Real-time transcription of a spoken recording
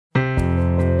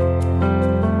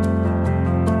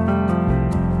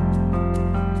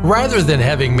Rather than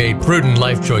having made prudent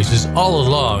life choices all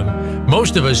along,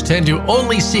 most of us tend to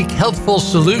only seek healthful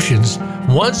solutions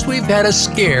once we've had a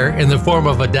scare in the form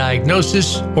of a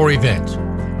diagnosis or event.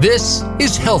 This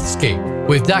is Healthscape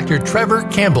with Dr. Trevor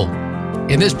Campbell.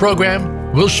 In this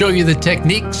program, we'll show you the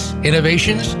techniques,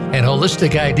 innovations, and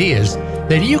holistic ideas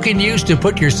that you can use to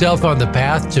put yourself on the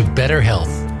path to better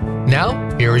health.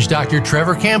 Now, here is Dr.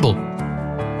 Trevor Campbell.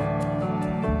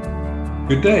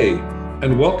 Good day,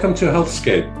 and welcome to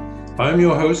Healthscape. I'm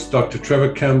your host, Dr.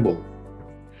 Trevor Campbell.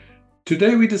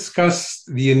 Today we discuss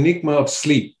the enigma of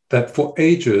sleep that for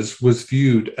ages was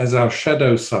viewed as our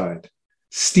shadow side,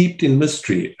 steeped in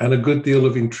mystery and a good deal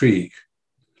of intrigue.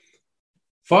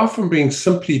 Far from being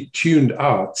simply tuned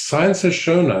out, science has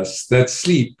shown us that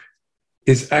sleep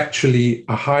is actually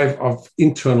a hive of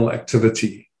internal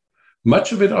activity,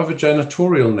 much of it of a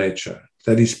janitorial nature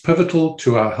that is pivotal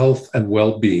to our health and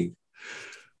well-being.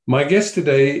 My guest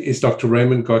today is Dr.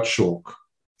 Raymond Gottschalk.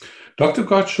 Dr.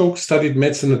 Gottschalk studied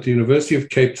medicine at the University of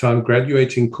Cape Town,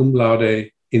 graduating cum laude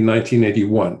in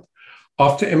 1981.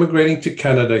 After emigrating to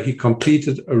Canada, he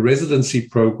completed a residency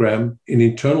program in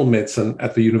internal medicine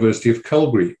at the University of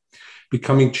Calgary,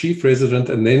 becoming chief resident,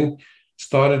 and then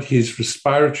started his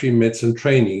respiratory medicine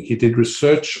training. He did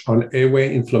research on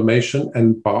airway inflammation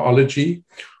and biology,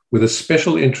 with a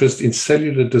special interest in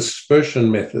cellular dispersion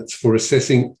methods for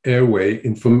assessing airway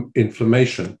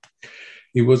inflammation.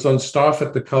 He was on staff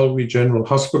at the Calgary General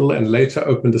Hospital and later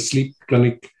opened a sleep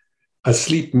clinic, a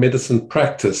sleep medicine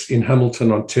practice in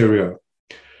Hamilton, Ontario.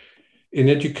 In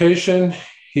education,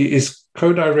 he is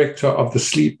co-director of the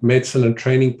Sleep Medicine and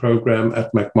Training Program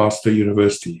at McMaster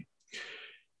University.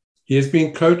 He has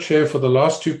been co-chair for the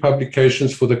last two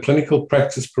publications for the clinical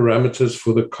practice parameters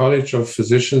for the College of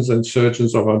Physicians and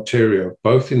Surgeons of Ontario,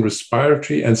 both in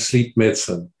respiratory and sleep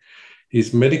medicine. He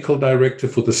is medical director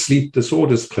for the Sleep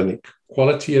Disorders Clinic,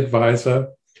 quality advisor,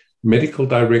 medical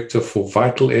director for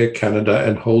Vital Air Canada,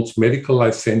 and holds medical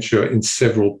licensure in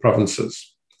several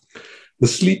provinces. The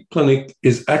Sleep Clinic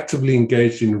is actively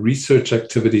engaged in research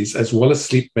activities as well as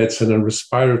sleep medicine and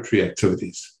respiratory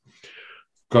activities.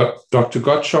 Dr.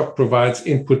 Gottschalk provides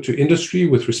input to industry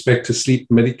with respect to sleep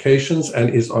medications and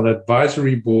is on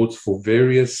advisory boards for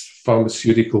various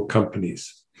pharmaceutical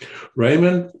companies.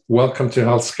 Raymond, welcome to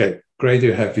Healthscape. Great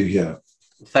to have you here.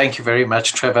 Thank you very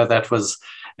much, Trevor. That was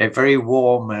a very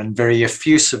warm and very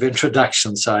effusive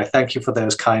introduction, so I thank you for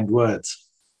those kind words.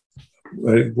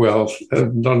 Well,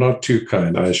 not too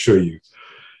kind, I assure you.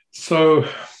 So,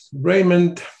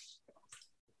 Raymond,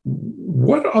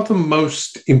 what are the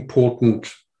most important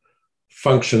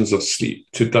functions of sleep,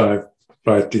 to dive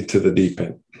right into the deep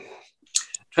end?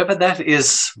 Trevor, that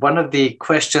is one of the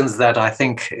questions that I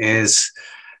think is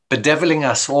bedeviling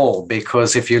us all,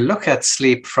 because if you look at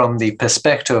sleep from the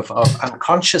perspective of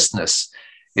unconsciousness,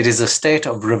 it is a state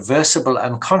of reversible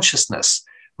unconsciousness,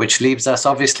 which leaves us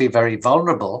obviously very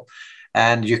vulnerable.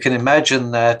 And you can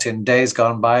imagine that in days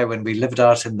gone by when we lived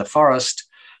out in the forest,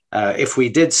 if we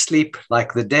did sleep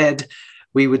like the dead,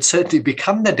 we would certainly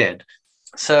become the dead.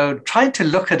 So trying to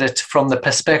look at it from the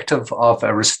perspective of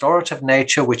a restorative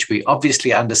nature, which we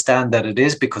obviously understand that it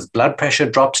is because blood pressure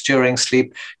drops during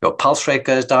sleep, your pulse rate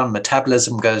goes down,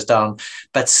 metabolism goes down.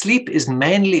 But sleep is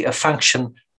mainly a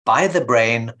function by the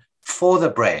brain for the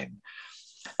brain.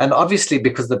 And obviously,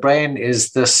 because the brain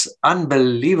is this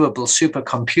unbelievable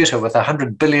supercomputer with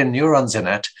 100 billion neurons in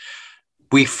it,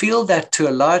 we feel that to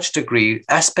a large degree,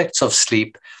 aspects of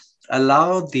sleep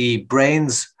allow the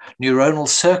brain's neuronal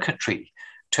circuitry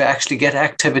to actually get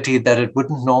activity that it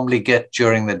wouldn't normally get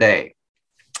during the day.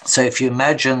 So if you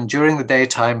imagine during the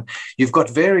daytime, you've got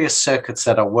various circuits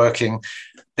that are working.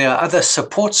 There are other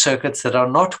support circuits that are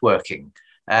not working.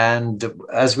 And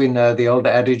as we know, the old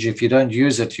adage, if you don't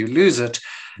use it, you lose it.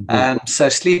 Mm-hmm. And so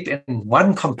sleep in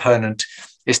one component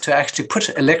is to actually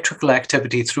put electrical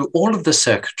activity through all of the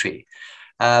circuitry.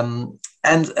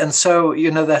 And so,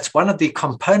 that's one of the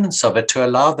components of it, to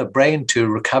allow the brain to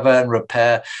recover and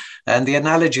repair. And the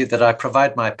analogy that I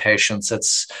provide my patients,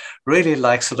 it's really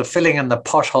like sort of filling in the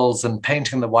potholes and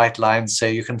painting the white lines so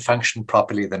you can function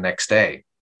properly the next day.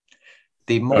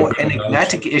 The more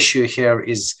enigmatic issue here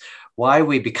is why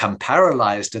we become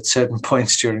paralyzed at certain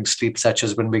points during sleep, such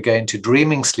as when we go into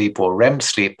dreaming sleep or REM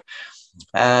sleep.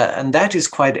 And that is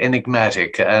quite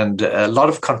enigmatic, and a lot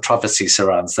of controversy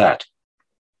surrounds that.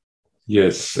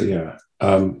 Yes, yeah,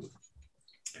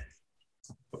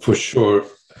 for sure.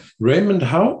 Raymond,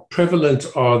 how prevalent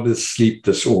are the sleep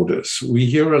disorders? We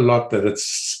hear a lot that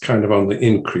it's kind of on the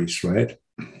increase, right?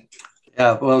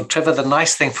 Well, Trevor, the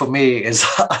nice thing for me is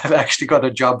I've actually got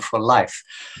a job for life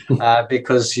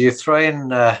because you throw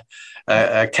in a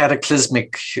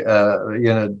cataclysmic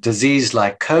disease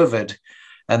like COVID,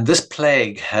 and this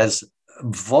plague has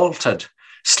vaulted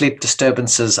sleep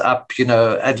disturbances up,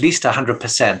 at least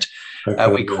 100%.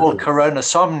 We call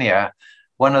coronasomnia.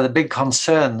 One of the big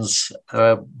concerns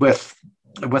with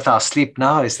our sleep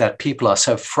now is that people are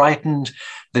so frightened.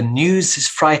 The news is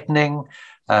frightening.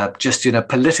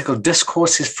 Political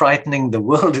discourse is frightening. The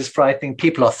world is frightening.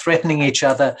 People are threatening each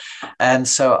other. And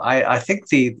so I think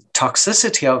the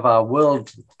toxicity of our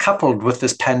world coupled with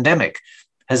this pandemic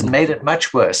has made it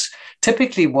much worse.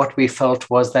 Typically, what we felt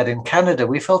was that in Canada,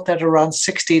 we felt that around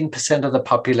 16% of the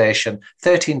population,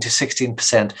 13 to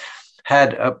 16%,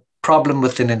 had a problem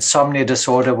with an insomnia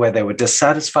disorder where they were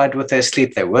dissatisfied with their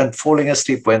sleep. They weren't falling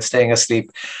asleep, weren't staying asleep.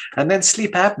 And then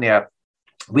sleep apnea.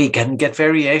 We can get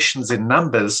variations in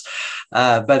numbers,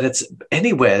 but it's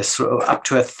anywhere up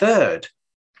to a third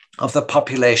of the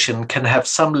population can have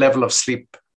some level of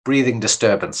sleep breathing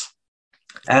disturbance.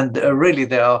 And really,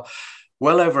 there are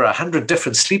well over 100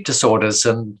 different sleep disorders,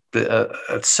 and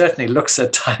it certainly looks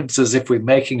at times as if we're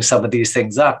making some of these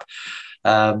things up.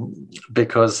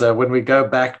 Because when we go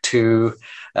back to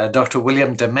Dr.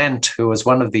 William Dement, who was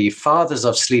one of the fathers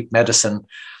of sleep medicine,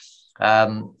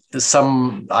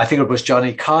 I think it was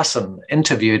Johnny Carson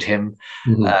interviewed him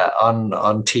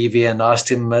on TV and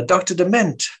asked him, Dr.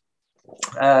 Dement,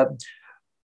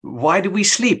 why do we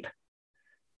sleep?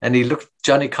 And he looked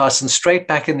Johnny Carson straight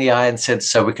back in the eye and said,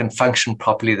 so we can function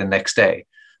properly the next day.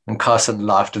 And Carson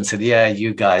laughed and said, yeah,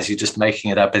 you guys, you're just making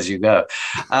it up as you go.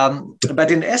 But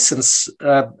in essence,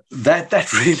 that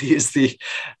really is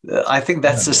I think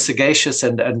that's a sagacious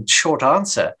and short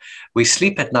answer. We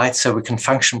sleep at night so we can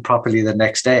function properly the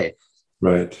next day.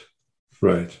 Right.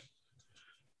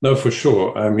 No, for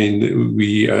sure. I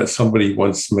mean, somebody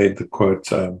once made the quote,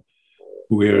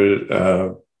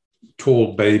 we're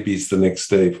tall babies the next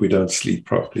day if we don't sleep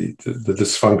properly. The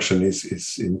dysfunction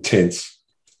is intense.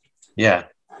 Yeah.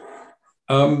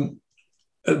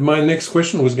 My next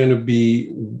question was going to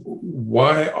be,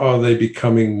 why are they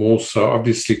becoming more so?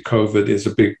 Obviously, COVID is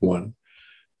a big one.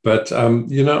 But,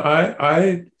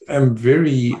 I am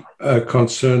very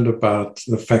concerned about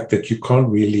the fact that you can't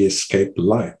really escape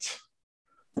light.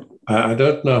 I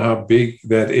don't know how big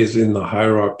that is in the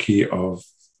hierarchy of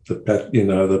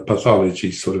the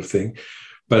pathology sort of thing.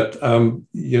 But,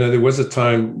 there was a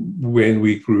time when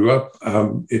we grew up,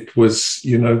 it was,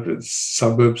 the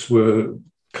suburbs were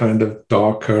kind of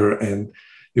darker and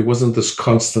there wasn't this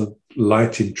constant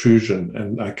light intrusion.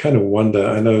 And I kind of wonder,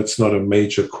 I know it's not a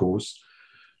major cause,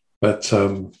 but...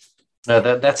 No,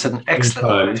 that's an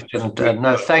excellent question.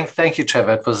 No, thank you,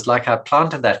 Trevor. It was like I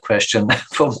planted that question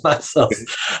for myself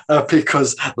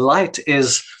because light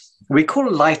is... We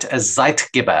call light a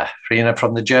Zeitgeber,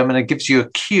 from the German. It gives you a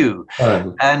cue.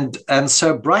 And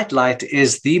so bright light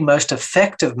is the most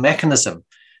effective mechanism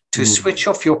to switch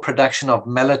off your production of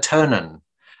melatonin.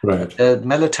 Right.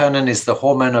 Melatonin is the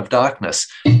hormone of darkness.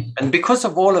 And because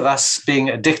of all of us being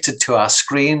addicted to our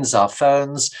screens, our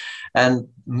phones, and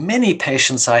many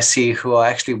patients I see who are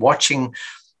actually watching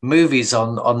movies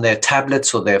on their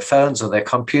tablets or their phones or their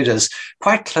computers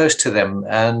quite close to them.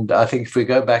 And I think if we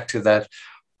go back to that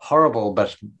horrible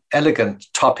but elegant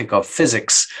topic of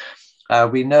physics,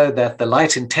 we know that the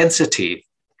light intensity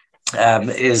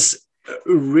is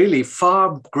really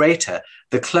far greater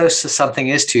the closer something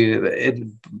is to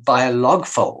you by a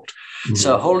log-fold.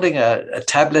 So holding a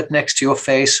tablet next to your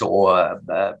face or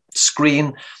a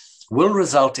screen will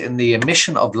result in the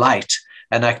emission of light,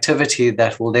 an activity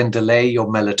that will then delay your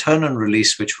melatonin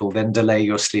release, which will then delay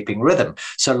your sleeping rhythm.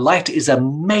 So light is a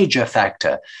major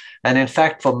factor. And in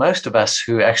fact, for most of us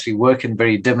who actually work in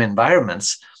very dim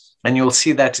environments, and you'll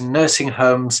see that in nursing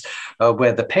homes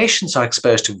where the patients are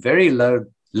exposed to very low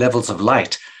levels of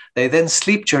light, they then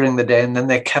sleep during the day and then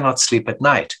they cannot sleep at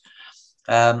night.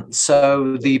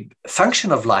 So the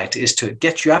function of light is to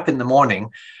get you up in the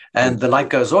morning, and the light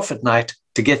goes off at night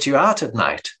to get you out at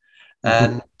night.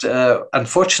 And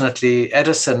unfortunately,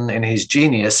 Edison, in his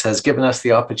genius, has given us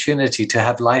the opportunity to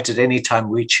have light at any time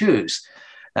we choose.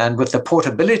 And with the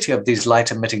portability of these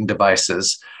light-emitting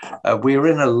devices, we're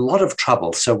in a lot of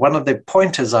trouble. So one of the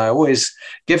pointers I always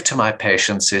give to my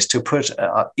patients is to put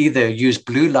either use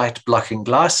blue light blocking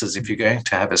glasses if you're going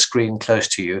to have a screen close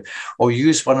to you, or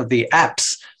use one of the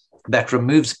apps that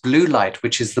removes blue light,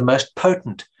 which is the most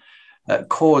potent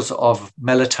cause of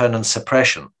melatonin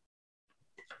suppression.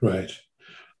 Right.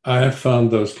 I have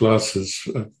found those glasses,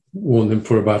 I've worn them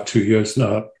for about 2 years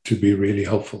now, to be really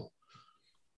helpful.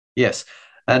 Yes.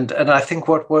 And I think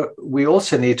what we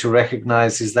also need to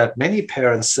recognize is that many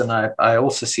parents, and I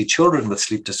also see children with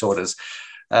sleep disorders,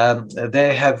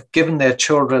 they have given their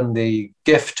children the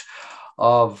gift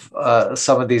of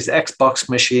some of these Xbox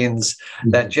machines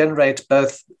that generate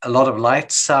both a lot of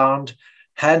light, sound,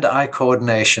 hand-eye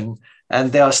coordination.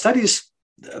 And there are studies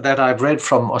that I've read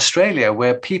from Australia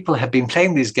where people have been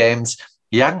playing these games,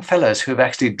 young fellows who have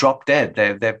actually dropped dead.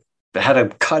 They've had a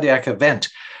cardiac event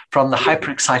from the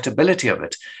hyperexcitability of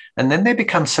it. And then they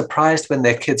become surprised when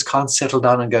their kids can't settle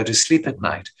down and go to sleep at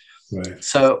night. Right.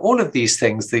 So all of these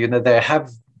things,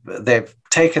 they've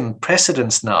taken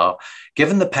precedence now,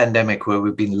 given the pandemic where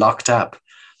we've been locked up.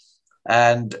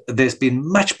 And there's been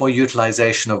much more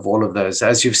utilization of all of those,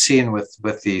 as you've seen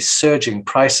with the surging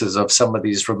prices of some of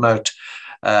these remote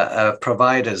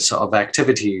providers of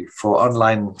activity for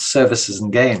online services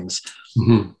and games.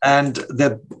 And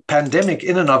the pandemic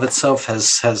in and of itself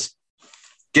has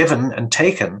given and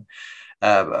taken,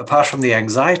 apart from the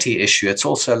anxiety issue, it's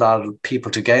also allowed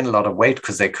people to gain a lot of weight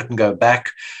because they couldn't go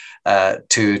back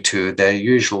to their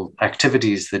usual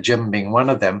activities, the gym being one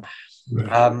of them.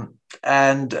 Right.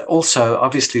 And also,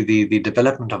 obviously, the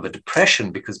development of a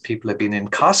depression because people have been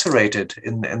incarcerated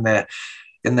in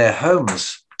their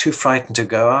homes, too frightened to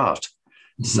go out.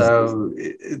 So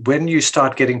when you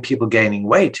start getting people gaining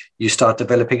weight, you start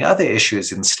developing other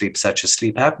issues in sleep, such as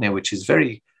sleep apnea, which is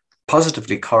very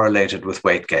positively correlated with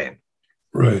weight gain.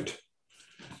 Right.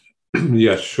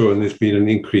 Yeah, sure. And there's been an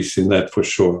increase in that for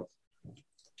sure.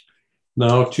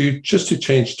 Now, to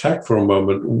change tack for a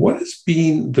moment, what has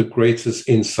been the greatest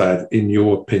insight, in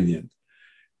your opinion,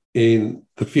 in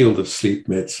the field of sleep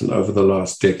medicine over the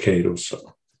last decade or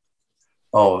so?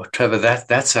 Oh, Trevor,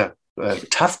 that's a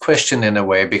tough question in a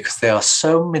way, because there are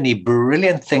so many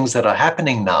brilliant things that are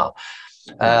happening now.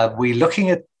 We're looking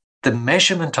at the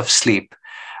measurement of sleep.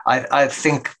 I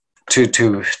think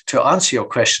to answer your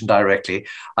question directly,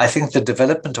 I think the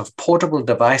development of portable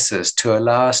devices to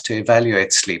allow us to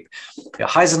evaluate sleep.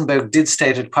 Heisenberg did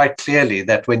state it quite clearly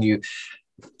that when you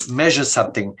measure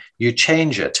something, you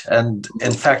change it. And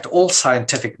in fact, all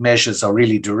scientific measures are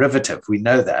really derivative. We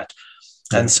know that.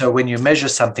 And so when you measure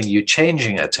something, you're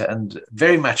changing it. And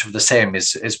very much of the same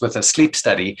is with a sleep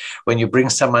study. When you bring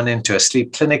someone into a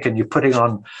sleep clinic and you're putting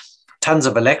on tons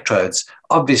of electrodes,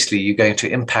 obviously you're going to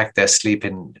impact their sleep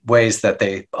in ways that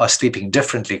they are sleeping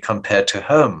differently compared to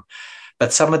home.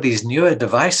 But some of these newer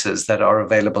devices that are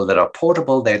available that are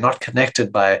portable, they're not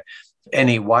connected by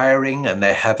any wiring, and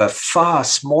they have a far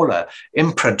smaller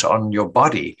imprint on your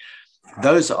body.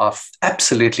 Those are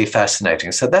absolutely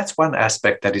fascinating. So that's one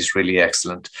aspect that is really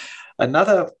excellent.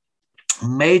 Another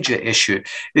major issue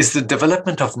is the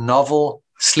development of novel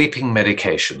sleeping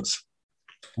medications,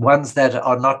 ones that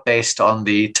are not based on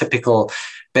the typical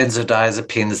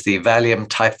benzodiazepines, the Valium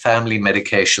type family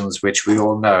medications, which we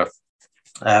all know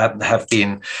have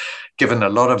been given a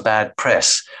lot of bad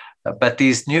press. But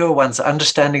these newer ones,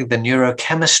 understanding the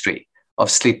neurochemistry of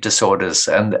sleep disorders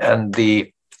and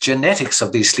the genetics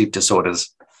of these sleep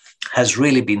disorders has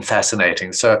really been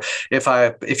fascinating. So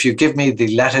if you give me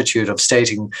the latitude of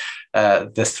stating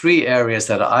the three areas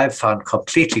that I've found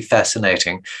completely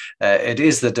fascinating, it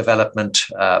is the development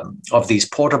of these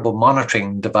portable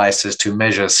monitoring devices to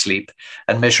measure sleep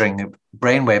and measuring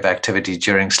brainwave activity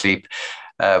during sleep,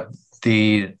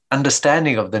 the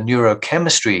understanding of the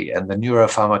neurochemistry and the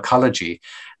neuropharmacology,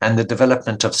 and the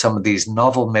development of some of these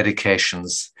novel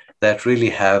medications that really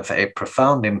have a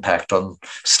profound impact on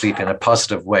sleep in a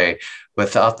positive way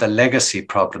without the legacy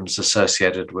problems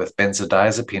associated with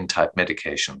benzodiazepine type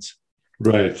medications.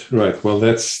 Right. Well,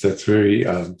 that's very,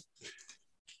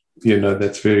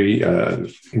 that's very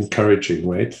encouraging,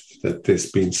 right? That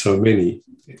there's been so many,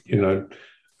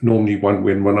 normally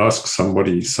when one asks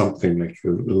somebody something like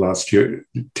the last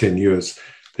 10 years,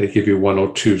 they give you one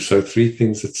or two. So three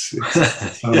things, it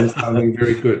sounding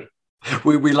very good.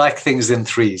 We like things in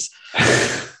threes.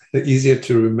 They're easier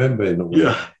to remember in a way.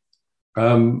 Yeah.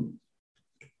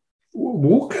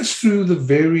 Walk us through the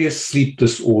various sleep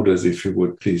disorders, if you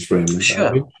would, please, Raymond.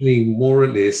 Sure. Mentioning more or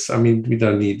less, we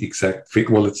don't need exact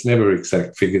figures. Well, it's never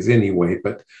exact figures anyway,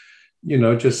 but,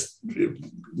 just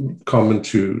common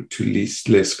to least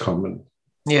less common.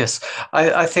 Yes.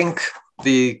 I think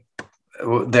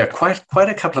there are quite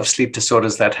a couple of sleep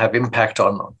disorders that have impact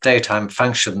on daytime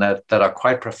function that are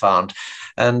quite profound.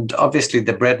 And obviously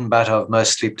the bread and butter of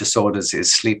most sleep disorders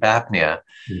is sleep apnea.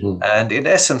 Mm-hmm. And in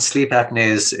essence, sleep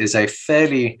apnea is a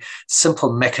fairly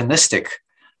simple mechanistic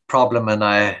problem. And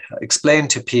I explain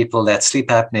to people that sleep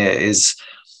apnea is,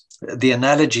 the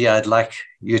analogy I'd like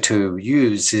you to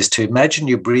use is to imagine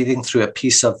you breathing through a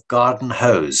piece of garden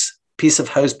hose, piece of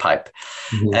hose pipe,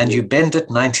 and you bend it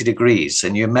 90 degrees.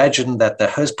 And you imagine that the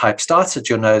hose pipe starts at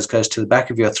your nose, goes to the back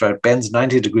of your throat, bends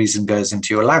 90 degrees and goes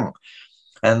into your lung.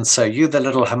 And so you, the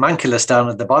little homunculus down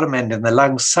at the bottom end in the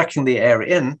lungs, sucking the air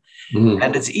in.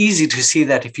 And it's easy to see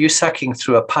that if you're sucking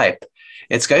through a pipe,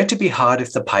 it's going to be hard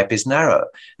if the pipe is narrow.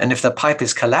 And if the pipe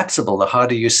is collapsible, the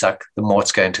harder you suck, the more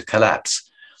it's going to collapse.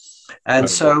 And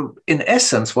so in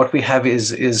essence, what we have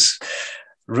is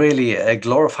really a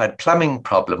glorified plumbing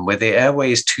problem where the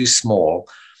airway is too small,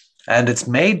 and it's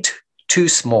made too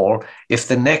small if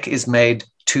the neck is made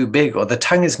too big or the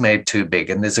tongue is made too big.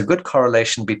 And there's a good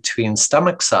correlation between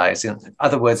stomach size, in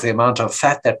other words, the amount of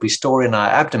fat that we store in our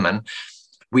abdomen.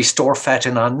 We store fat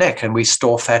in our neck and we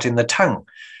store fat in the tongue.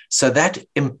 So that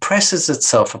impresses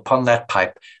itself upon that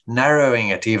pipe, narrowing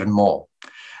it even more.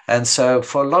 And so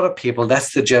for a lot of people,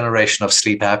 that's the generation of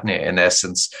sleep apnea, in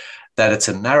essence, that it's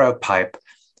a narrow pipe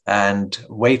and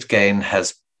weight gain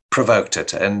has provoked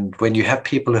it. And when you have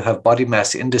people who have body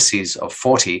mass indices of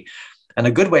 40, and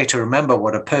a good way to remember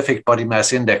what a perfect body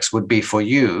mass index would be for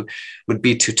you would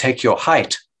be to take your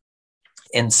height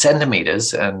in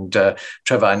centimeters. And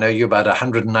Trevor, I know you're about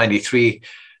 193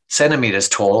 centimeters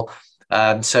tall.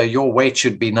 So your weight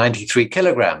should be 93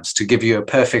 kilograms to give you a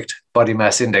perfect body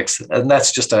mass index. And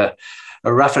that's just a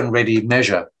rough and ready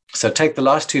measure. So take the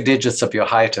last two digits of your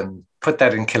height and put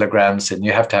that in kilograms, and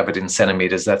you have to have it in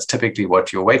centimeters. That's typically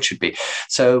what your weight should be.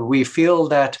 So we feel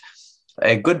that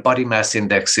a good body mass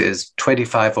index is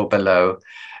 25 or below.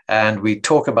 And we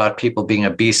talk about people being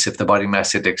obese if the body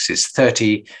mass index is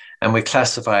 30, and we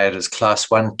classify it as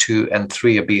class 1, 2, and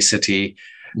 3 obesity.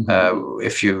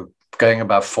 If you're going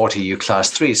above 40, you class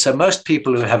 3. So most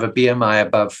people who have a BMI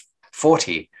above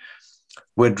 40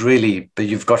 would really, but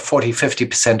you've got 40,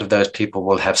 50% of those people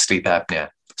will have sleep apnea.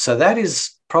 So that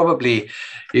is probably,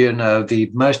 the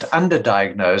most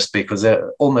underdiagnosed, because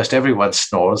almost everyone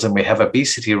snores, and we have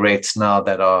obesity rates now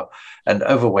that are, and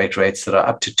overweight rates that are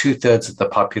up to 2/3 of the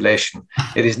population.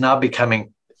 It is now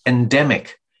becoming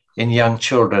endemic in young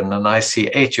children, and I see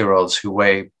 8-year-olds who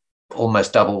weigh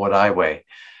almost double what I weigh,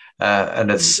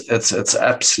 and it's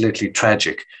absolutely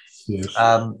tragic. Yes.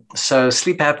 So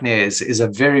sleep apnea is a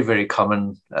very, very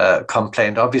common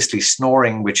complaint. Obviously,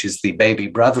 snoring, which is the baby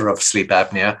brother of sleep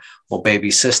apnea, or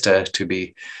baby sister to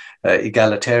be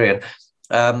egalitarian,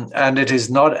 and it is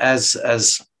not as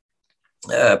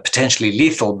potentially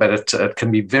lethal, but it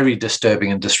can be very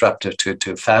disturbing and disruptive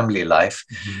to family life.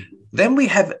 Then we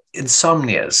have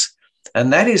insomnias,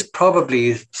 and that is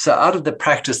probably, so out of the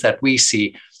practice that we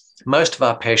see, most of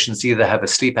our patients either have a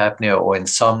sleep apnea or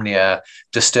insomnia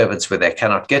disturbance where they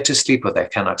cannot get to sleep or they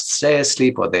cannot stay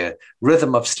asleep or their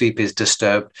rhythm of sleep is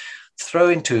disturbed. Throw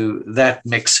into that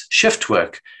mix shift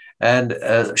work. And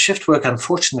shift work,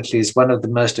 unfortunately, is one of the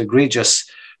most egregious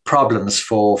problems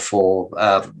for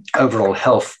overall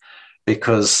health,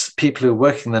 because people who are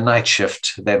working the night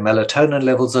shift, their melatonin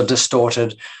levels are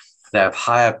distorted. They have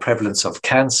higher prevalence of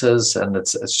cancers, and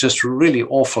it's just really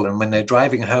awful. And when they're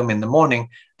driving home in the morning,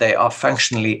 they are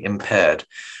functionally impaired.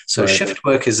 So shift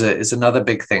work is another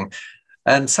big thing.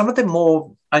 And some of the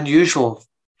more unusual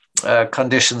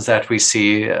conditions that we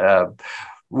see,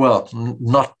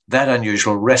 not that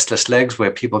unusual, restless legs,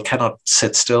 where people cannot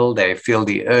sit still. They feel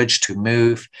the urge to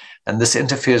move, and this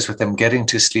interferes with them getting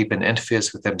to sleep and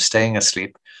interferes with them staying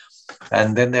asleep.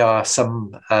 And then there are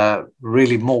some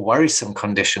really more worrisome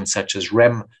conditions, such as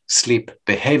REM sleep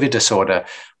behavior disorder,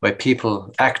 where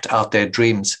people act out their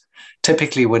dreams.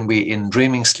 Typically, when we're in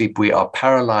dreaming sleep, we are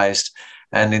paralyzed.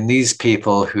 And in these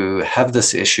people who have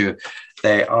this issue,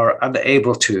 they are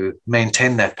unable to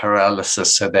maintain that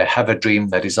paralysis. So they have a dream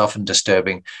that is often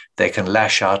disturbing. They can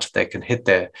lash out, they can hit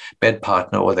their bed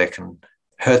partner, or they can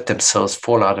hurt themselves,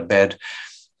 fall out of bed,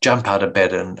 jump out of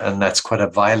bed. And that's quite a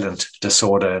violent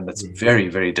disorder. And it's very,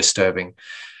 very disturbing.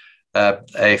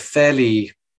 A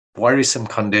fairly worrisome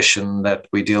condition that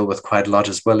we deal with quite a lot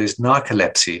as well is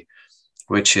narcolepsy,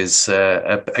 which is,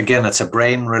 again, it's a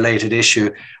brain-related issue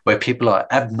where people are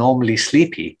abnormally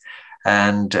sleepy.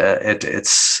 And there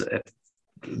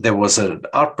was an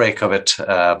outbreak of it,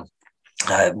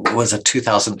 was it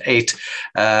 2008,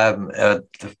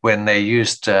 when they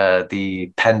used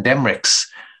the Pandemrix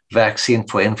vaccine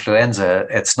for influenza.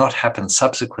 It's not happened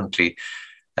subsequently.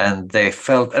 And they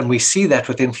felt, and we see that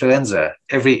with influenza.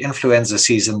 Every influenza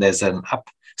season, there's an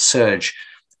upsurge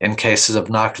in cases of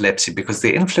narcolepsy, because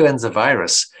the influenza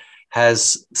virus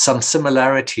has some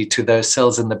similarity to those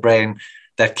cells in the brain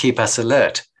that keep us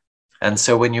alert. And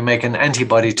so when you make an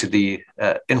antibody to the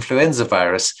influenza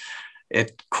virus,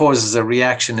 it causes a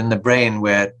reaction in the brain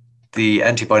where the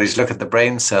antibodies look at the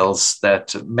brain cells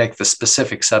that make the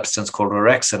specific substance called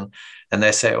orexin, and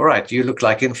they say, all right, you look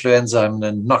like influenza, I'm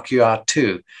going to knock you out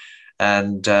too.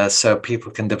 And so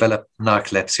people can develop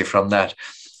narcolepsy from that.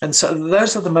 And so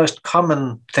those are the most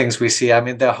common things we see. I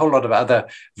mean, there are a whole lot of other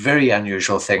very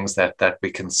unusual things that we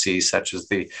can see, such as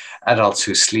the adults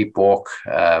who sleepwalk,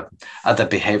 other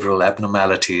behavioral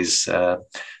abnormalities,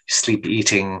 sleep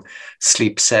eating,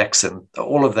 sleep sex, and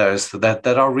all of those that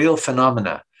are real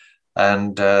phenomena.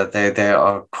 And they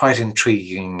are quite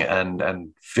intriguing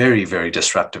and very, very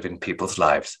disruptive in people's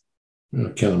lives. I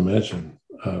can imagine.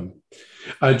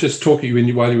 I just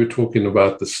talking while you were talking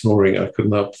about the snoring, I could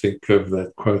not think of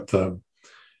that quote.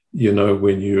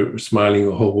 When you're smiling,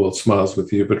 the whole world smiles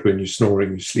with you, but when you're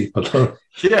snoring, you sleep alone.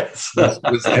 Yes, it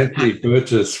was Anthony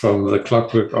Burgess from the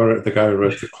Clockwork Orange, the guy who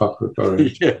wrote the Clockwork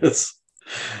Orange. Yes,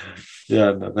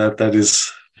 yeah, no, that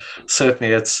is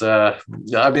certainly. It's. I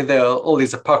mean, there are all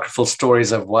these apocryphal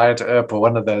stories of Wyatt Earp, or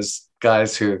one of those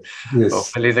guys who, or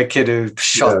really the kid who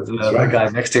shot the guy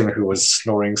next to him who was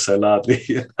snoring so loudly.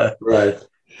 Right.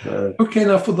 Okay,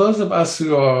 now for those of us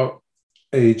who are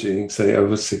aging, say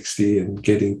over 60 and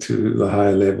getting to the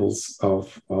higher levels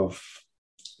of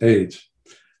age,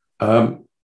 perhaps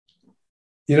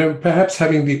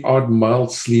having the odd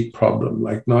mild sleep problem,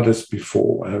 like not as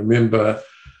before. I remember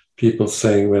people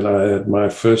saying when I had my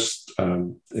first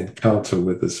encounter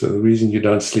with this, so the reason you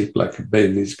don't sleep like a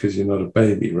baby is because you're not a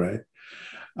baby, right?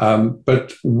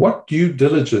 But what due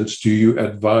diligence do you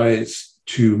advise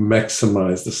to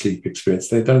maximize the sleep experience?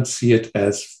 They don't see it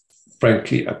as,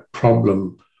 frankly, a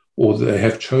problem, or they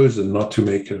have chosen not to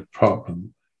make it a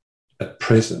problem at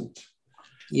present.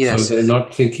 Yes. So they're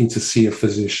not thinking to see a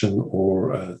physician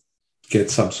or get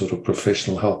some sort of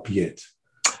professional help yet.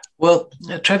 Well,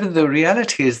 Trevor, the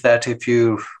reality is that if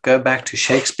you go back to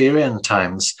Shakespearean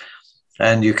times,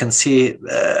 and you can see,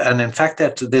 and in fact,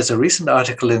 that there's a recent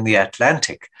article in The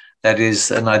Atlantic that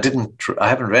is, and I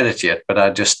haven't read it yet, but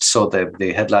I just saw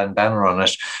the headline banner on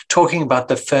it, talking about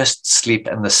the first sleep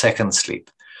and the second sleep.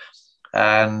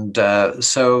 And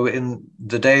so in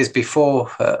the days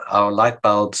before our light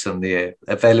bulbs and the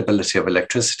availability of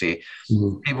electricity,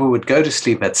 people would go to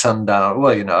sleep at sundown,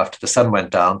 after the sun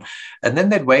went down, and then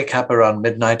they'd wake up around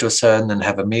midnight or so and then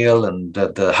have a meal, and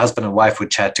the husband and wife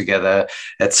would chat together,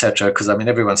 etc. Because,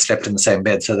 everyone slept in the same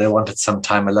bed, so they wanted some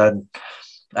time alone.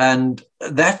 And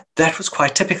that was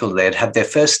quite typical. They'd have their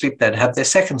first sleep, they'd have their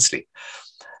second sleep.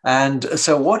 And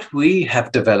so what we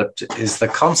have developed is the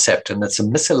concept, and it's a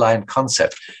misaligned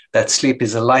concept, that sleep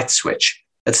is a light switch.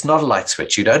 It's not a light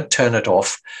switch. You don't turn it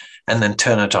off and then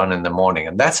turn it on in the morning.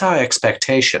 And that's our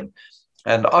expectation.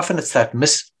 And often it's that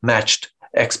mismatched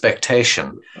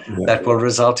expectation that will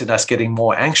result in us getting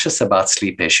more anxious about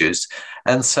sleep issues.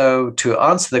 And so to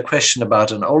answer the question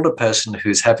about an older person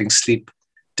who's having sleep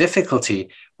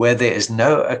difficulty where there is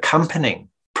no accompanying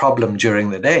problem during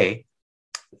the day,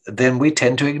 then we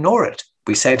tend to ignore it.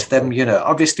 We say to them,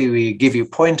 obviously we give you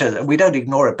pointers. We don't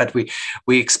ignore it, but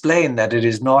we explain that it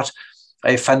is not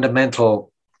a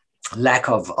fundamental lack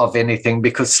of anything,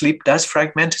 because sleep does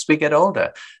fragment as we get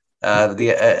older.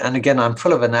 And again, I'm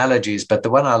full of analogies, but the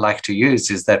one I like to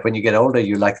use is that when you get older,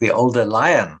 you're like the older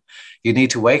lion. You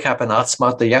need to wake up and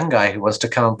outsmart the young guy who wants to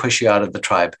come and push you out of the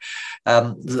tribe,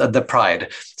 the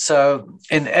pride. So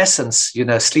in essence,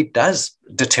 sleep does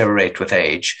deteriorate with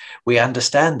age. We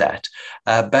understand that.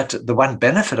 But the one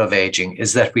benefit of aging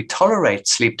is that we tolerate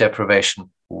sleep deprivation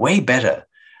way better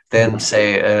than,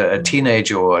 say, a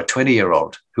teenager or a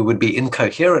 20-year-old who would be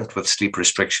incoherent with sleep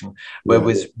restriction,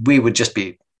 whereas we would just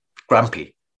be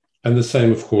grumpy. And the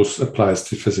same, of course, applies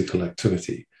to physical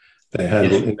activity. They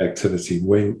handle inactivity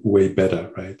way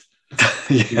better, right?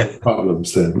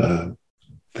 Problems than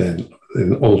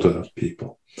older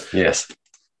people. Yes.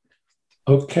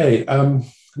 Okay.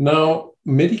 Now,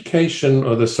 medication,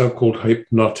 or the so-called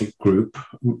hypnotic group,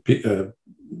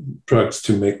 drugs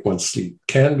to make one sleep,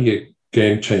 can be a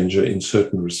game changer in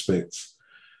certain respects.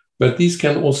 But these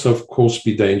can also, of course,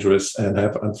 be dangerous and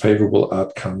have unfavorable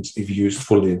outcomes if used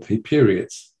for lengthy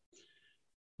periods.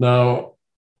 Now,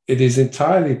 it is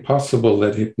entirely possible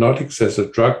that hypnotics as a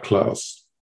drug class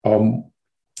are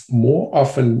more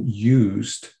often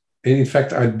used, and in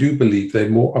fact, I do believe they're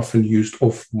more often used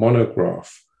off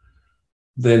monograph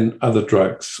than other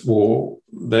drugs, or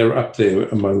they're up there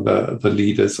among the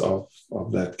leaders of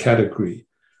that category.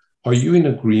 Are you in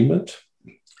agreement?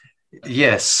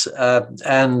 Yes.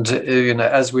 And,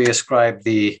 as we ascribe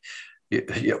the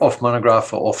off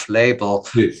monograph or off label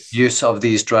use of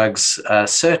these drugs,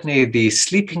 certainly the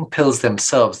sleeping pills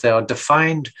themselves, they are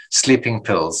defined sleeping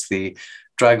pills. The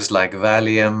drugs like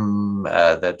Valium,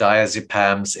 the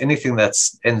diazepams, anything that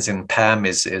ends in PAM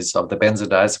is of the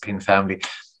benzodiazepine family.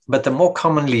 but the more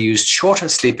commonly used shorter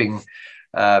sleeping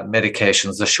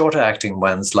medications, the shorter acting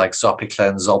ones like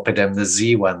Zopiclone, Zolpidem, the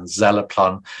Z ones,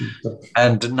 Zaloplan.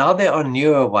 And now there are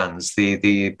newer ones, the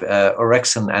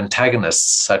orexin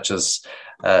antagonists such as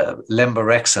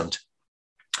lemborexant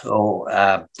or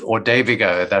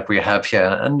Davigo that we have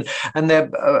here. And there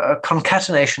are a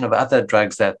concatenation of other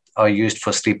drugs that are used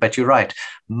for sleep. But you're right,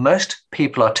 most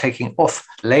people are taking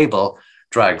off-label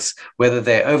drugs, whether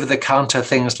they're over-the-counter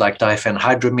things like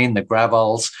diphenhydramine, the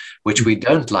Gravols, which we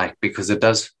don't like because it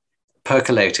does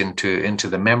percolate into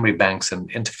the memory banks and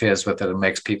interferes with it and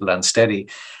makes people unsteady.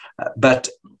 But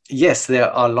yes, there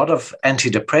are a lot of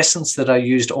antidepressants that are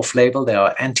used off-label. There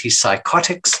are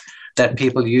antipsychotics that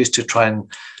people use to try and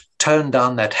tone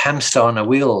down that hamster on a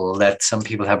wheel that some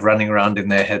people have running around in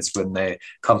their heads when they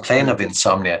complain of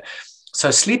insomnia.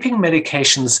 So sleeping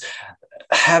medications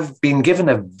have been given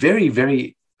a very,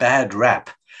 very bad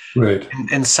rap, right,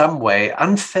 in some way,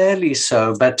 unfairly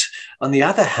so. But on the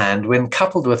other hand, when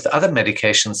coupled with other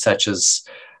medications such as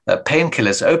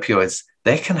painkillers, opioids,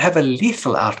 they can have a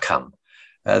lethal outcome.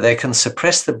 They can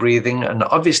suppress the breathing, and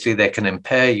obviously they can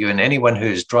impair you. And anyone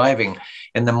who's driving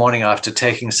in the morning after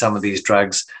taking some of these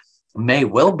drugs may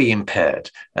well be impaired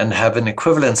and have an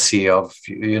equivalency of,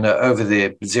 over the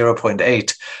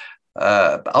 0.8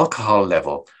 alcohol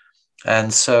level.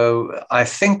 And so I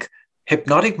think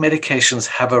hypnotic medications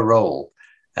have a role.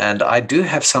 And I do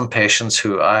have some patients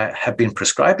who I have been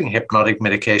prescribing hypnotic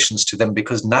medications to them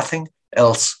because nothing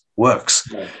else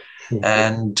works. Right.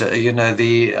 And,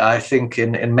 I think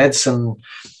in medicine,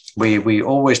 we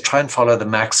always try and follow the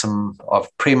maxim of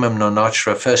primum non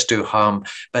nocere, first do harm,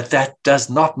 but that does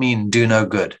not mean do no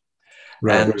good.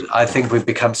 Right. And I think we've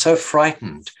become so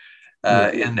frightened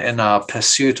in our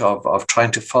pursuit of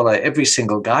trying to follow every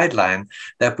single guideline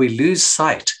that we lose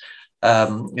sight.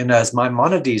 As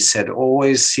Maimonides said,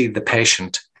 always see the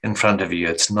patient in front of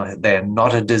you. They're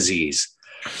not a disease.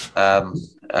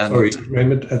 Sorry,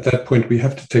 Raymond, at that point, we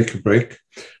have to take a break.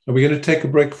 And we're going to take a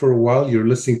break for a while. You're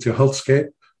listening to Healthscape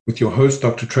with your host,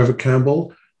 Dr. Trevor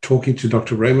Campbell, talking to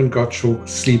Dr. Raymond Gottschalk,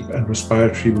 sleep and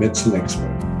respiratory medicine expert.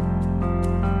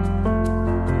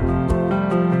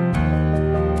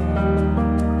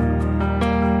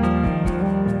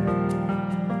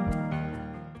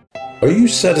 Are you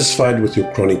satisfied with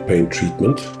your chronic pain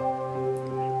treatment?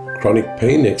 Chronic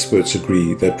pain experts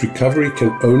agree that recovery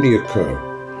can only occur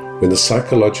when the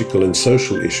psychological and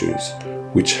social issues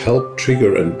which help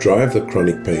trigger and drive the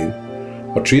chronic pain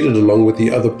are treated along with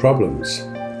the other problems.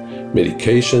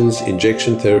 Medications,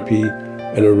 injection therapy,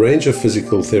 and a range of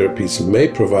physical therapies may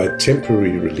provide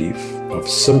temporary relief of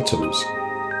symptoms,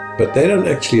 but they don't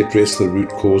actually address the root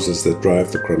causes that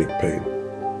drive the chronic pain.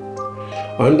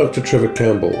 I'm Dr. Trevor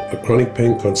Campbell, a chronic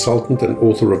pain consultant and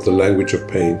author of The Language of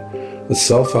Pain, a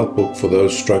self-help book for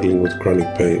those struggling with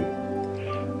chronic pain.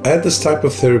 Add this type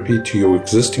of therapy to your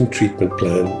existing treatment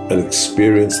plan and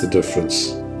experience the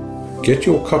difference. Get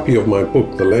your copy of my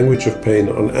book, The Language of Pain,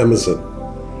 on Amazon.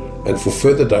 And for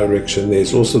further direction,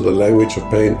 there's also the Language of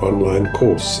Pain online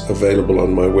course available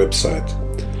on my website,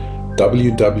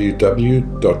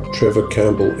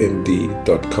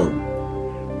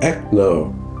 www.trevorcampbellmd.com. Act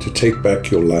now to take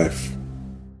back your life.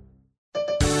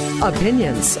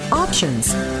 Opinions,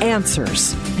 options,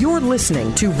 answers. You're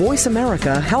listening to Voice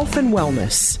America Health and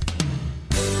Wellness.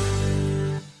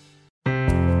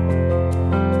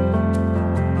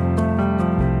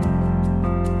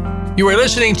 You are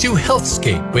listening to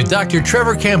Healthscape with Dr.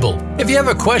 Trevor Campbell. If you have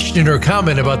a question or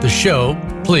comment about the show,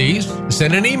 please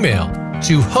send an email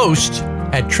to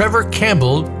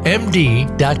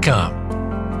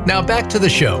host@trevorcampbellmd.com. Now back to the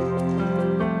show.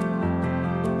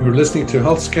 You're listening to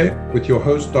Healthscape with your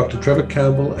host, Dr. Trevor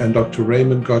Campbell and Dr.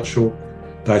 Raymond Gottschalk,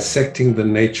 dissecting the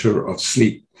nature of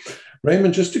sleep.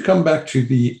 Raymond, just to come back to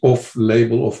the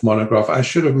off-label, off-monograph, I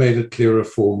should have made it clearer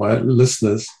for my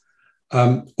listeners.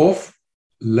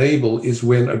 Off-label is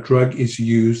when a drug is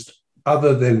used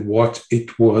other than what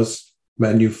it was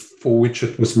for which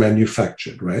it was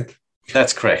manufactured, right?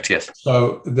 That's correct, yes.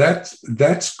 So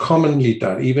that's commonly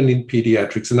done, even in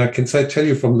pediatrics. And I can tell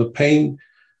you from the pain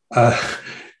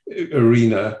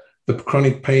arena, the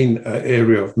chronic pain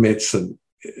area of medicine,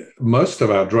 most of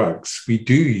our drugs we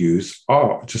do use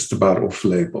are just about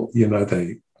off-label.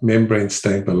 They membrane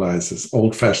stabilizers,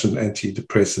 old-fashioned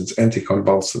antidepressants,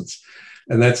 anticonvulsants,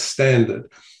 and that's standard.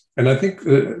 And I think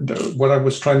what I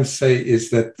was trying to say is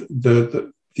that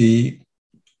the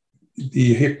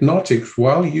hypnotics,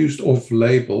 while used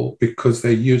off-label because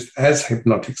they're used as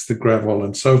hypnotics, the Gravol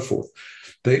and so forth,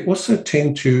 they also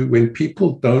tend to, when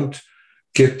people don't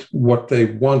get what they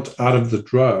want out of the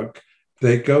drug,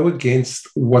 they go against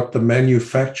what the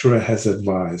manufacturer has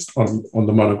advised on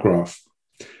the monograph.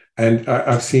 And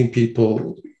I've seen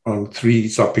people on 3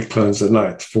 zopiclones a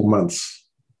night for months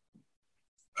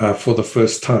for the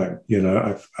first time. You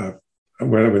know,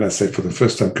 when I say for the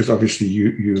first time, because obviously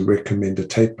you recommend a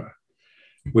taper.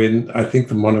 When I think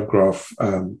the monograph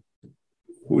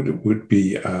would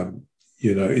be,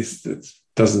 you know, it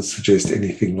doesn't suggest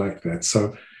anything like that.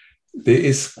 So there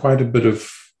is quite a bit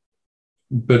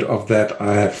of that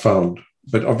I have found.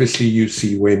 But obviously you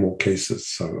see way more cases.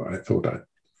 So I thought I'd.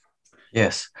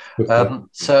 Yes.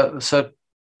 So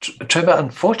Trevor,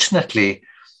 unfortunately,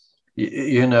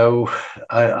 you know,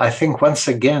 I think once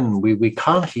again, we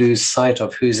can't lose sight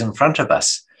of who's in front of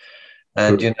us.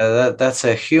 And, you know, that's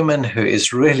a human who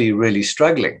is really, really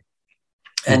struggling.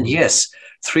 And yes,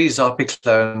 3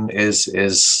 zopiclone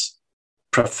is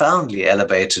profoundly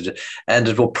elevated, and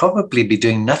it will probably be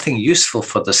doing nothing useful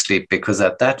for the sleep, because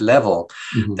at that level,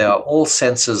 there are all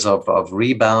senses of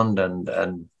rebound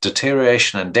and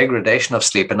deterioration and degradation of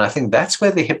sleep. And I think that's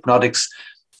where the hypnotics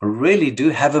really do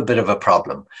have a bit of a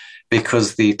problem,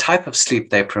 because the type of sleep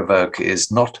they provoke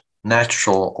is not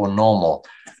natural or normal,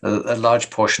 a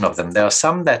large portion of them. There are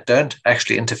some that don't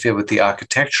actually interfere with the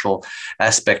architectural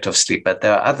aspect of sleep, but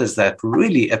there are others that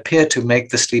really appear to make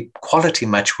the sleep quality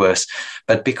much worse.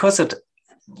 But because it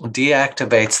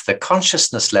deactivates the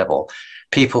consciousness level,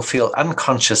 people feel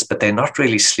unconscious, but they're not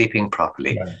really sleeping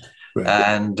properly. Right.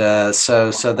 And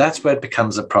so that's where it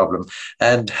becomes a problem.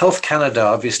 And Health Canada,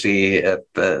 obviously,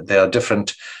 there are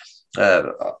different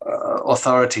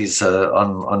authorities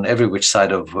on every which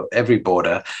side of every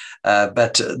border.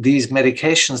 But these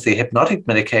medications, the hypnotic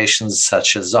medications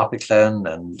such as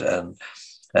zopiclone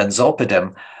and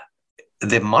zolpidem,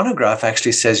 the monograph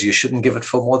actually says you shouldn't give it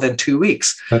for more than 2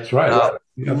 weeks. That's right.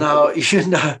 Now, you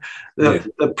know,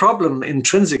 the problem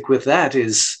intrinsic with that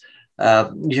is,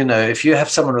 you know, if you have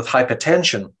someone with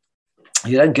hypertension,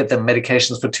 you don't get them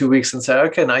medications for 2 weeks and say,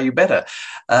 okay, now you're better.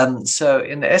 So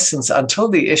in essence, until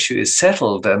the issue is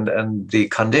settled and the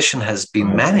condition has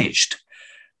been managed,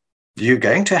 you're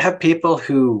going to have people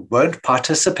who won't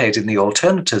participate in the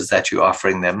alternatives that you're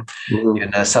offering them, you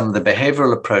know, some of the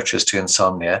behavioral approaches to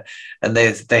insomnia, and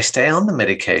they stay on the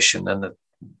medication. And at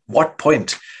what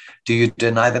point do you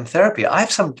deny them therapy? I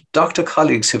have some doctor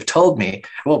colleagues who've told me,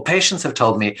 well, patients have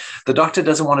told me, the doctor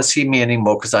doesn't want to see me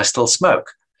anymore because I still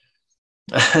smoke.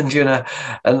 And, you know,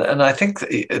 and I think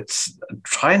it's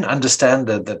try and understand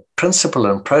the principle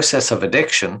and process of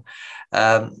addiction.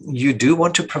 You do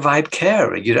want to provide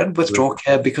care. You don't withdraw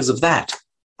care because of that.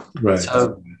 Right.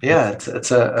 So, yeah,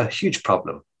 it's a huge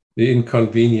problem. The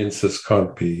inconveniences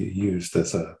can't be used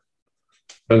as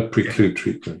don't preclude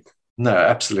treatment. No,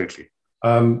 absolutely.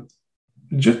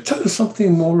 Just tell us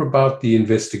something more about the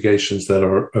investigations that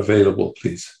are available,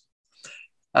 please.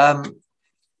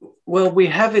 Well, we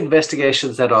have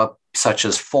investigations that are such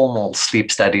as formal sleep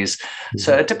studies.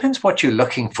 So it depends what you're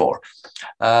looking for.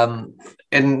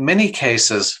 In many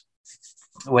cases,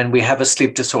 when we have a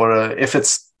sleep disorder, if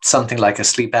it's something like a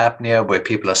sleep apnea where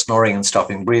people are snoring and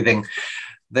stopping breathing,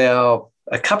 there are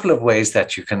a couple of ways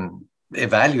that you can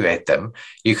evaluate them.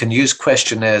 You can use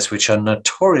questionnaires, which are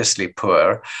notoriously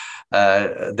poor.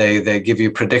 They give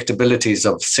you predictabilities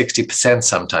of 60%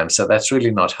 sometimes, so that's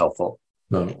really not helpful.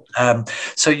 No.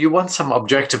 So you want some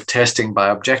objective testing. By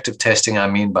objective testing, I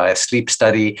mean by a sleep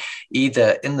study,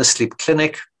 either in the sleep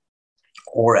clinic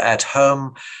or at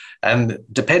home. And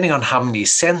depending on how many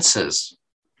sensors,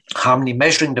 how many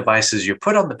measuring devices you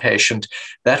put on the patient,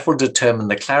 that will determine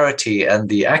the clarity and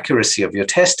the accuracy of your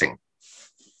testing.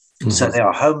 So there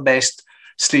are home-based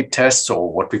sleep tests,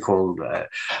 or what we call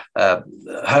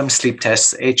home sleep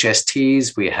tests,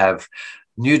 HSTs. We have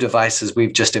new devices.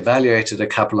 We've just evaluated a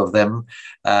couple of them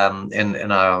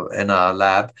in our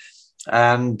lab,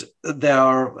 and there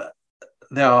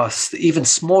are even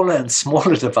smaller and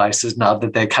smaller devices now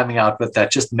that they're coming out with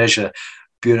that just measure,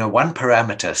 you know, one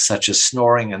parameter such as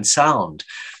snoring and sound.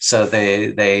 So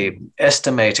they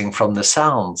estimating from the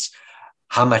sounds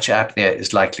how much apnea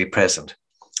is likely present.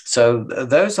 So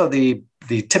those are the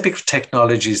typical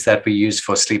technologies that we use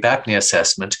for sleep apnea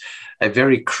assessment. A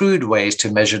very crude ways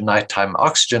to measure nighttime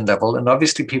oxygen level. And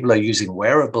obviously people are using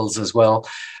wearables as well.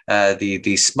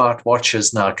 The smart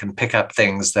watches now can pick up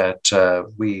things that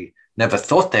we never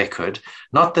thought they could.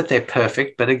 Not that they're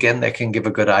perfect, but again, they can give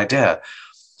a good idea.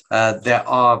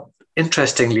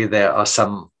 Interestingly, there are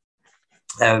some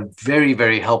very,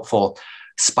 very helpful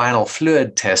spinal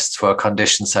fluid tests for a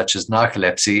condition such as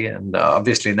narcolepsy. And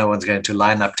obviously no one's going to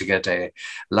line up to get a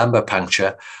lumbar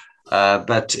puncture.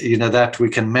 But, you know, that we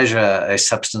can measure a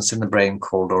substance in the brain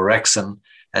called orexin.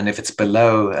 And if it's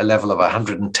below a level of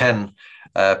 110,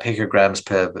 picograms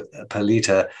per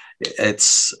liter,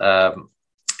 it's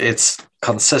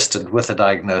consistent with a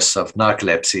diagnosis of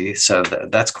narcolepsy. So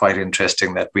that's quite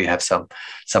interesting that we have some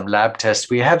lab tests.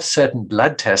 We have certain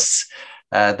blood tests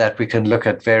that we can look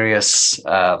at various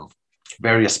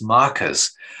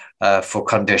markers for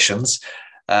conditions.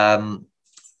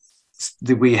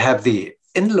 We have the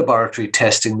in-laboratory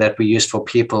testing that we use for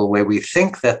people where we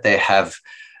think that they have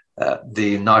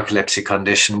the narcolepsy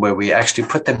condition, where we actually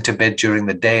put them to bed during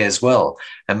the day as well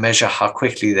and measure how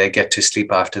quickly they get to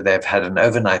sleep after they've had an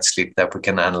overnight sleep that we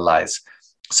can analyze.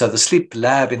 So the sleep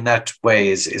lab in that way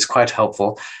is quite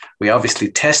helpful. We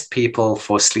obviously test people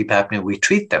for sleep apnea. We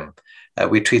treat them.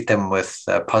 We treat them with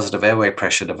positive airway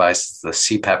pressure devices, the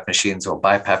CPAP machines or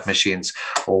BiPAP machines,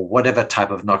 or whatever type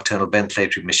of nocturnal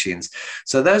ventilatory machines.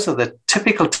 So those are the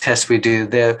typical tests we do.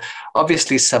 There are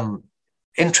obviously some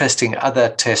interesting other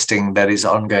testing that is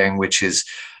ongoing, which is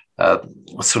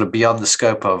sort of beyond the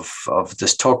scope of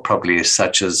this talk probably,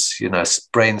 such as,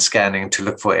 brain scanning to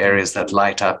look for areas that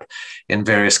light up in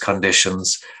various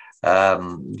conditions,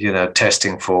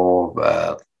 testing for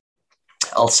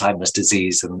Alzheimer's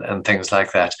disease and things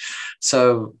like that.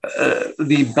 So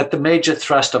but the major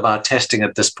thrust of our testing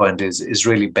at this point is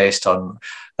really based on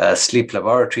sleep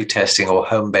laboratory testing or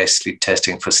home-based sleep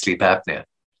testing for sleep apnea.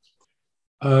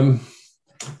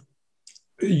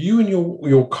 You and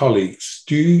your colleagues,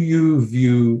 do you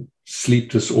view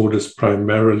sleep disorders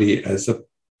primarily as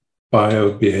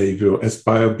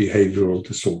bio-behavioural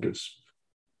disorders?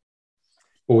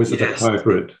 Or is it a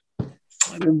hybrid?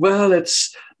 Well,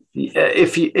 it's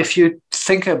if you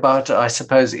think about, I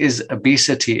suppose, is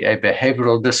obesity a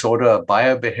behavioral disorder, a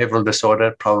bio-behavioural disorder?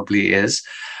 It probably is.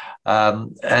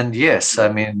 And yes,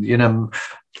 I mean,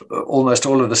 almost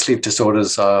all of the sleep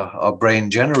disorders are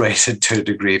brain generated to a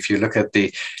degree. If you look at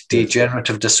the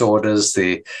degenerative disorders,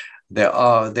 there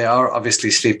are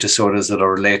obviously sleep disorders that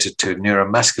are related to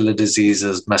neuromuscular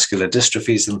diseases, muscular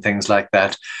dystrophies, and things like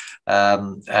that.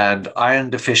 And iron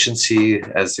deficiency,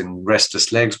 as in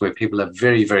restless legs, where people have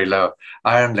very, very low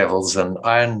iron levels, and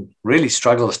iron really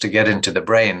struggles to get into the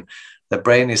brain. The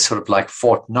brain is sort of like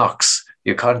Fort Knox.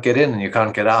 You can't get in and you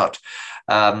can't get out.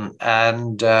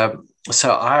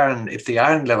 So iron, if the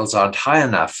iron levels aren't high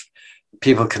enough,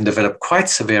 people can develop quite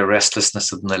severe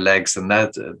restlessness in their legs, and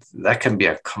that can be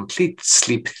a complete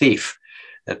sleep thief.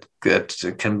 It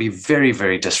can be very,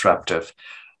 very disruptive.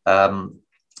 There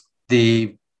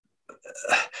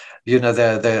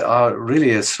are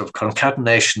really a sort of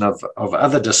concatenation of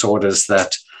other disorders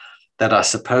that I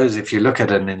suppose, if you look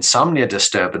at an insomnia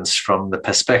disturbance from the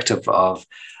perspective of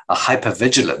a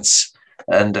hypervigilance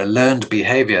and a learned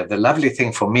behavior, the lovely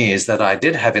thing for me is that I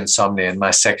did have insomnia in my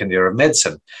second year of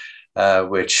medicine,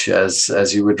 which,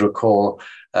 as you would recall,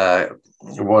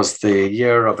 was the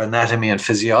year of anatomy and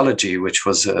physiology, which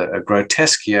was a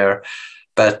grotesque year.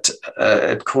 But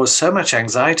it caused so much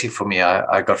anxiety for me.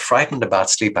 I got frightened about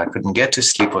sleep. I couldn't get to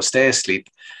sleep or stay asleep.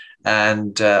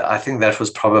 And I think that was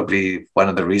probably one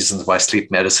of the reasons why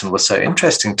sleep medicine was so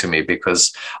interesting to me,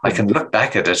 because I can look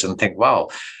back at it and think, wow,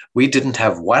 we didn't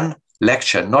have one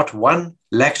lecture, not one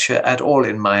lecture at all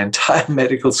in my entire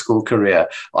medical school career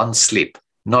on sleep,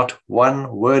 not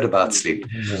one word about sleep.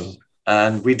 No.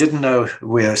 And we didn't know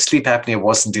where sleep apnea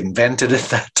wasn't invented at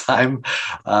that time.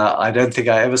 I don't think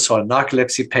I ever saw a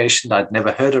narcolepsy patient. I'd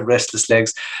never heard of restless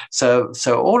legs. So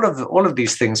all of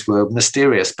these things were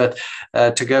mysterious. But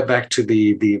to go back to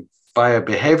the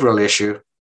bio-behavioural issue,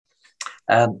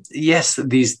 yes,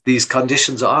 these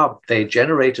conditions they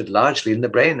generated largely in the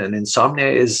brain, and insomnia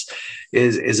is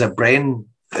a brain.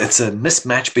 It's a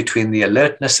mismatch between the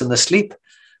alertness and the sleep.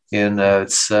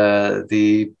 It's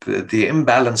the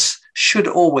imbalance should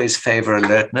always favor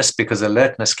alertness, because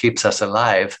alertness keeps us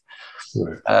alive.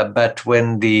 Right. But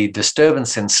when the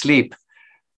disturbance in sleep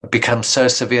becomes so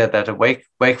severe that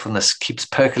wakefulness keeps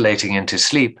percolating into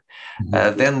sleep,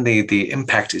 then the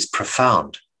impact is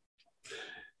profound.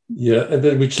 Yeah, and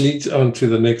then which leads on to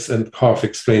the next, and half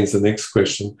explains the next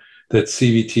question, that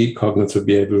CBT, cognitive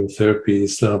behavioral therapy,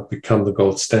 has now become the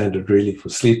gold standard really for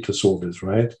sleep disorders,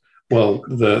 right? Well,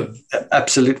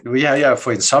 absolutely, yeah,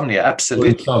 for insomnia,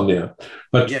 absolutely. For insomnia,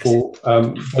 but yes.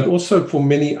 But also for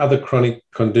many other chronic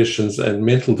conditions and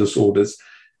mental disorders,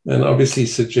 and obviously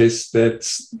suggests that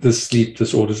the sleep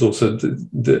disorder is also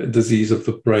the disease of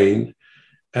the brain.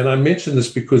 And I mention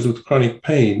this because with chronic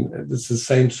pain, it's the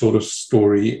same sort of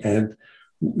story, and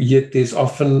yet there's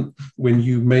often, when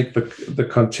you make the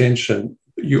contention,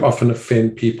 you often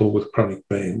offend people with chronic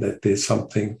pain, that there's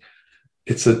something.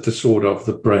 It's a disorder of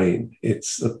the brain.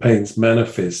 It's the pain's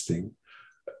manifested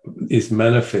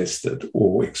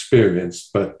or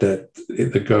experienced, but that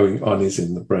the going on is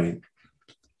in the brain.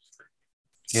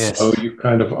 Yes. So you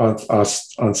kind of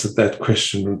answered that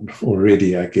question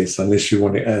already, I guess, unless you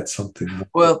want to add something more.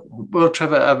 Well,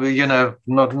 Trevor,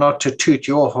 not to toot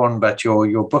your horn, but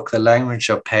your book, The Language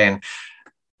of Pain,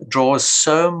 draws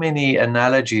so many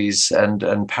analogies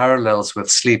and parallels with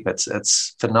sleep.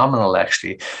 It's phenomenal,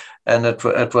 actually. And it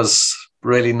was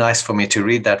really nice for me to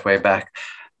read that way back.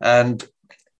 And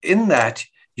in that,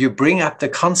 you bring up the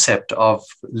concept of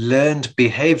learned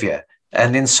behavior.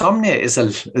 And insomnia is,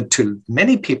 to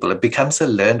many people, it becomes a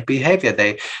learned behavior.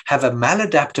 They have a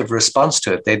maladaptive response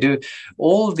to it. They do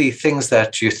all the things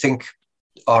that you think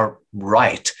are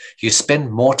right. You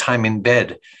spend more time in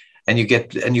bed, and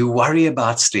you worry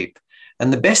about sleep.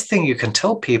 And the best thing you can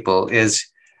tell people is,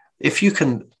 if you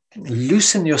can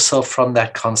loosen yourself from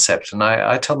that concept. And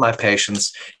I tell my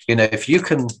patients, if you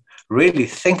can really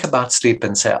think about sleep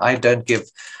and say, I don't give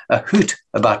a hoot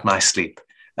about my sleep,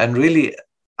 and really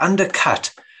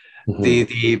undercut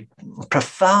the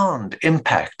profound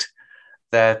impact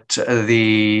that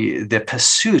the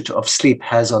pursuit of sleep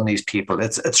has on these people.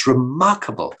 It's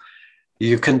remarkable.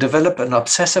 You can develop an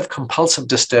obsessive compulsive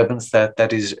disturbance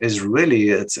that is really,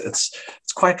 it's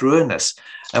quite ruinous.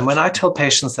 And when I tell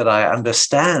patients that I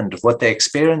understand what they're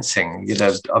experiencing,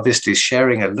 obviously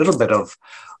sharing a little bit of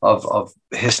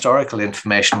historical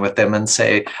information with them, and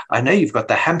say, I know you've got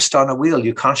the hamster on a wheel,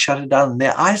 you can't shut it down. And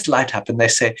their eyes light up and they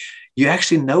say, you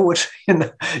actually know what,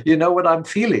 you know what I'm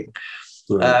feeling.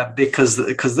 Right. Because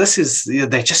this is,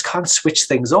 they just can't switch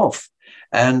things off.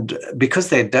 And because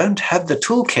they don't have the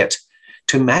toolkit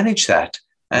to manage that.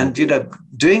 And,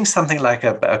 doing something like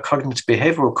a cognitive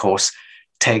behavioral course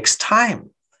takes time.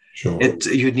 Sure.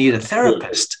 You need a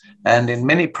therapist. And in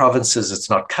many provinces, it's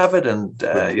not covered. And,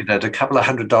 at a couple of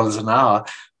 $100 an hour,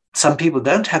 some people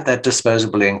don't have that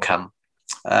disposable income.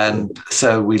 And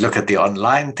so we look at the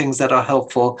online things that are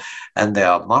helpful, and there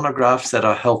are monographs that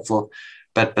are helpful.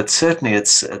 But certainly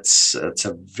it's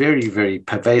a very, very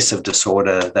pervasive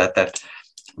disorder that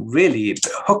really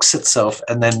hooks itself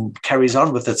and then carries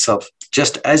on with itself,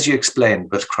 just as you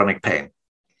explained with chronic pain.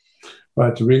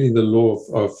 Right, really the law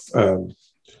of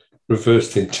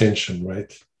reversed intention,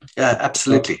 right? Yeah,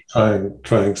 absolutely.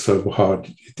 Trying so hard,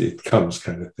 it comes,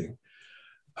 kind of thing.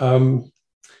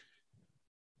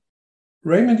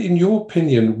 Raymond, in your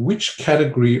opinion, which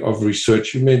category of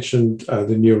research, you mentioned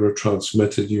the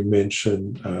neurotransmitter, you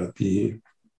mentioned the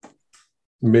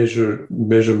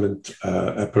measurement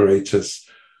apparatus,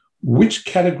 which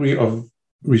category of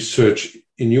research,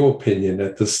 in your opinion,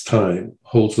 at this time,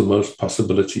 holds the most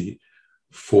possibility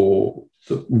for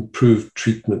the improved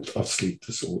treatment of sleep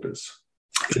disorders?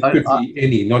 It could be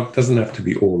any, doesn't have to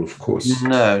be all, of course.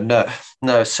 No.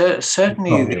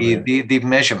 Certainly the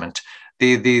measurement.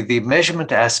 The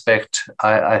measurement aspect,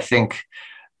 I think,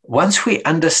 once we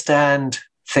understand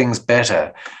things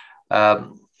better,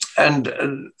 and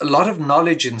a lot of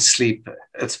knowledge in sleep,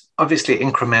 it's obviously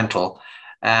incremental,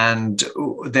 and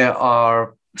there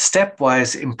are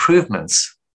stepwise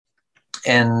improvements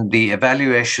in the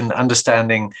evaluation,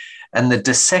 understanding, and the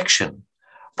dissection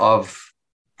of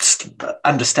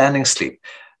understanding sleep.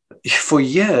 For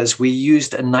years, we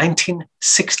used a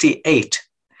 1968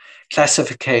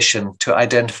 classification to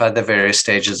identify the various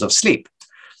stages of sleep.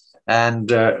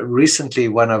 And recently,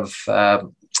 one of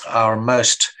our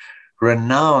most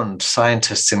renowned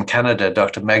scientists in Canada,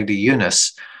 Dr. Magdi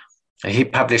Yunus, he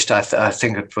published, I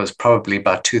think it was probably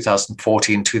about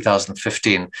 2014,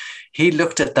 2015. He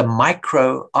looked at the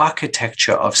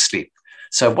microarchitecture of sleep.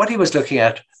 So what he was looking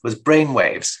at was brain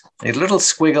waves, little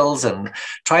squiggles, and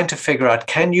trying to figure out,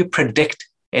 can you predict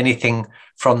anything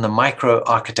from the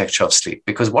microarchitecture of sleep?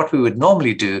 Because what we would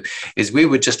normally do is we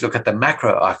would just look at the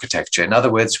macroarchitecture. In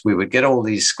other words, we would get all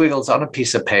these squiggles on a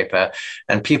piece of paper,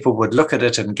 and people would look at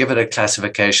it and give it a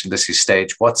classification. This is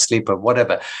stage what, sleep, or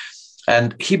whatever.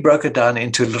 And he broke it down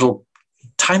into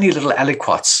tiny little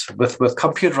aliquots with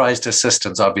computerized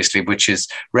assistance, obviously, which is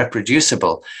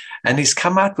reproducible. And he's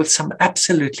come out with some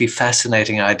absolutely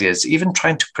fascinating ideas, even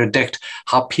trying to predict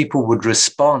how people would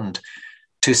respond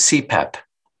to CPAP,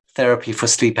 therapy for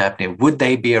sleep apnea. Would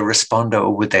they be a responder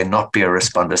or would they not be a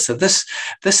responder? So this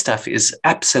stuff is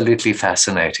absolutely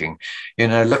fascinating.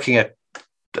 Looking at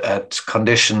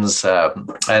conditions,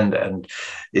 and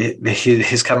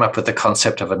he's come up with the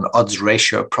concept of an odds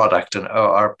ratio product, an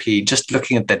ORP, just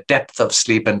looking at the depth of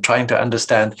sleep and trying to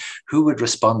understand who would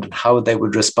respond and how they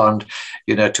would respond,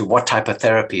 to what type of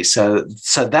therapy. So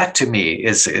that to me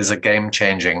is a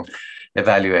game-changing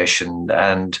evaluation.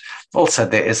 And also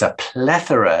there is a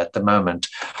plethora at the moment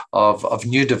of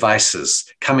new devices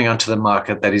coming onto the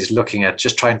market that is looking at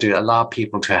just trying to allow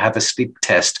people to have a sleep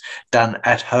test done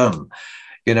at home.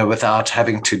 without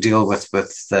having to deal with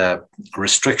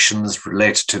restrictions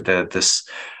related to this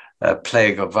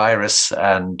plague or virus,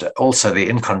 and also the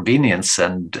inconvenience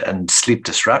and sleep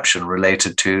disruption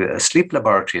related to a sleep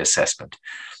laboratory assessment.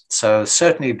 So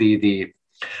certainly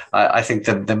I think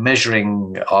the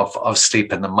measuring of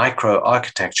sleep and the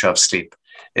microarchitecture of sleep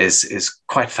is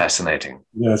quite fascinating.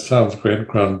 Yeah, it sounds great,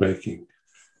 groundbreaking.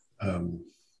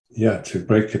 To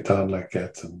break it down like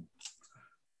that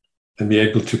and be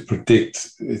able to predict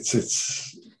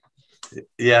it's.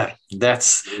 Yeah,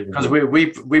 that's because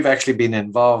we've actually been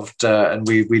involved, and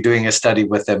we're doing a study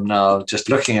with them now, just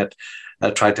looking at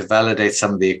trying to validate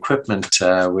some of the equipment,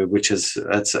 which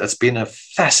it's been a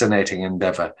fascinating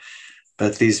endeavor.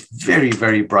 But these very,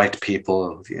 very bright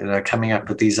people, coming up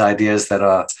with these ideas that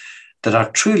are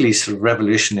truly sort of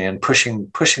revolutionary and pushing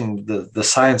the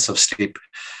science of sleep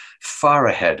far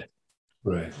ahead.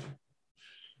 Right.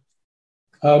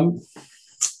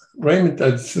 Raymond,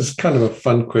 this is kind of a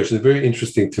fun question, very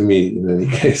interesting to me in any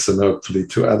case, and hopefully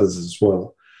to others as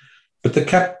well. But the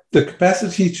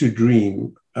capacity to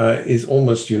dream is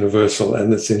almost universal,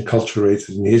 and it's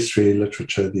enculturated in history,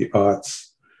 literature, the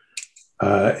arts.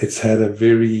 It's had a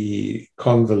very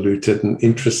convoluted and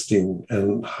interesting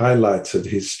and highlighted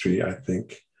history, I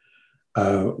think,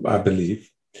 I believe.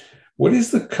 What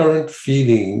is the current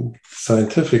feeling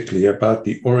scientifically about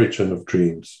the origin of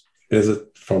dreams? Is it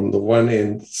from the one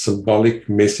end symbolic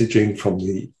messaging from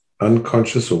the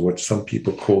unconscious, or what some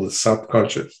people call the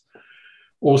subconscious,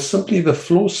 or simply the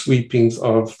floor sweepings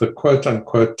of the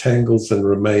quote-unquote tangles and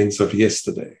remains of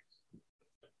yesterday?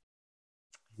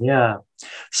 Yeah.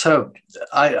 So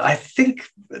I think,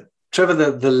 Trevor,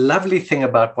 the lovely thing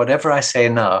about whatever I say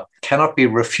now cannot be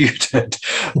refuted,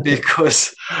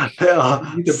 because there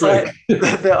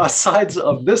are sides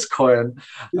of this coin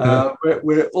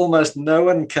where almost no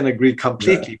one can agree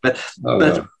completely. Yeah.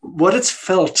 But what it's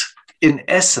felt in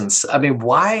essence, I mean,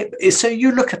 why? So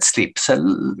you look at sleep. So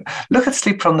look at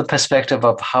sleep from the perspective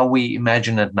of how we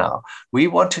imagine it now. We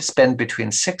want to spend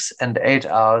between 6 and 8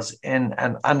 hours in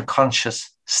an unconscious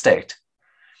state.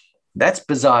 That's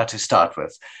bizarre to start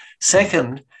with.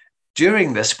 Second,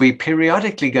 during this, we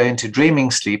periodically go into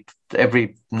dreaming sleep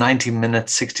every 90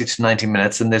 minutes, 60 to 90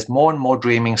 minutes, and there's more and more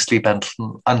dreaming sleep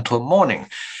until morning.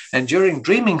 And during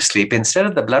dreaming sleep, instead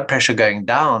of the blood pressure going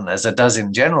down as it does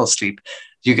in general sleep,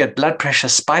 you get blood pressure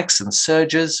spikes and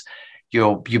surges,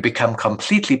 you become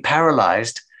completely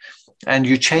paralyzed, and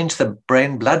you change the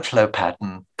brain blood flow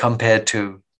pattern compared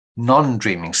to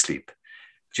non-dreaming sleep.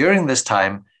 During this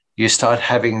time, you start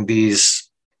having these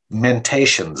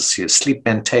mentations, your sleep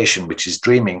mentation, which is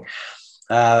dreaming.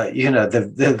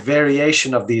 The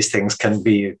variation of these things can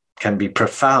be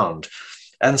profound.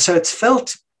 And so it's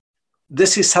felt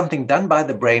this is something done by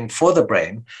the brain for the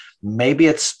brain. Maybe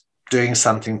it's doing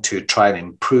something to try and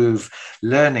improve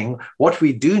learning. What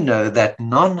we do know that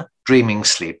non-dreaming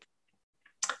sleep,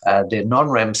 the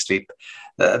non-REM sleep,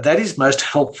 that is most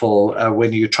helpful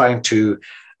when you're trying to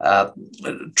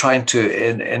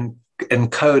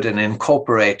encode and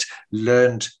incorporate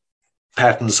learned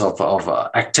patterns of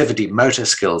activity, motor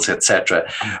skills, etc.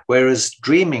 Whereas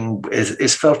dreaming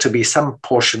is felt to be some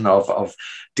portion of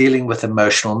dealing with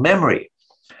emotional memory.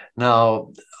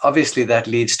 Now, obviously, that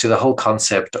leads to the whole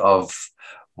concept of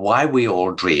why we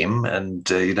all dream. And,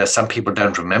 some people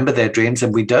don't remember their dreams.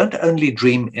 And we don't only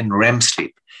dream in REM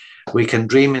sleep. We can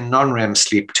dream in non-REM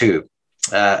sleep too.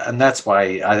 And that's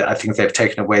why I think they've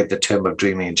taken away the term of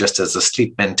dreaming just as a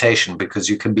sleep mentation, because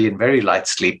you can be in very light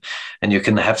sleep and you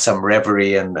can have some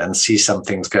reverie and see some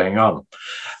things going on.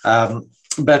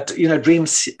 But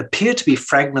dreams appear to be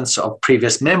fragments of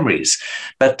previous memories,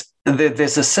 but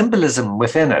there's a symbolism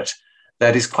within it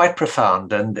that is quite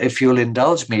profound. And if you'll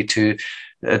indulge me to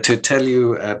tell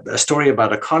you a story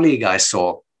about a colleague I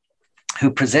saw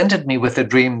who presented me with a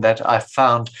dream that I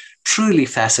found truly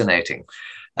fascinating.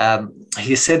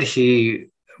 He said he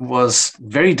was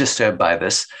very disturbed by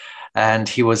this, and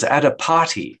he was at a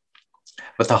party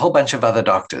with a whole bunch of other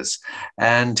doctors.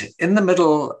 And in the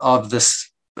middle of this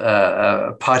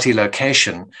party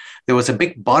location, there was a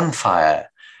big bonfire.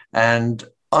 And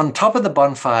on top of the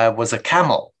bonfire was a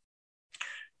camel,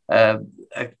 a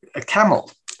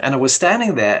camel. And it was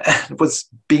standing there, it was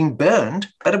being burned,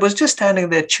 but it was just standing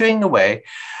there chewing away,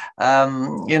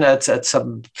 at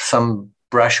some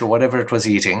brush or whatever it was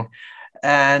eating.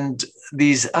 And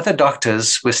these other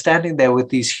doctors were standing there with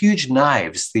these huge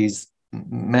knives, these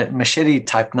machete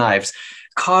type knives,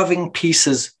 carving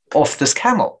pieces off this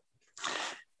camel.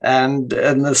 And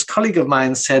this colleague of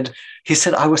mine said,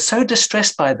 I was so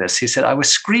distressed by this. He said, I was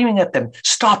screaming at them,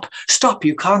 stop,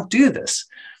 you can't do this.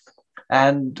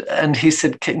 And he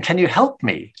said, can you help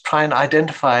me try and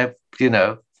identify,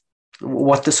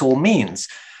 what this all means?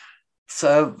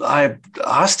 So I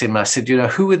asked him, I said,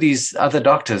 who were these other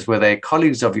doctors? Were they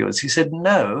colleagues of yours? He said,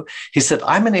 no. He said,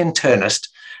 I'm an internist,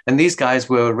 and these guys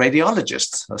were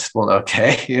radiologists. I said, well,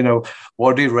 okay,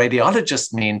 what do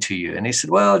radiologists mean to you? And he said,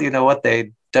 well, you know what,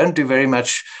 they don't do very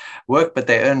much work, but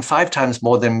they earn 5 times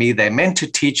more than me. They're meant to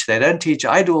teach. They don't teach.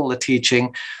 I do all the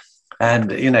teaching.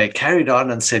 And, he carried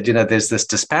on and said, there's this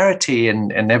disparity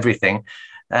in everything.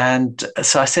 And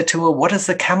so I said to him, well, what does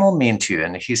the camel mean to you?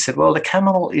 And he said, well, the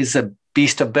camel is a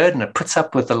beast of burden. It puts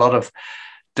up with a lot of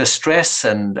distress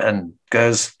and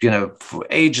goes, for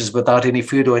ages without any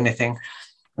food or anything.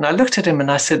 And I looked at him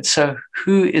and I said, so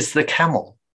who is the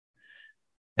camel?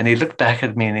 And he looked back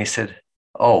at me and he said,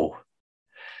 oh.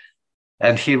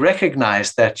 And he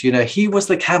recognized that, he was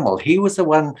the camel. He was the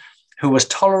one who was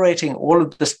tolerating all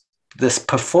of this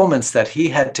performance that he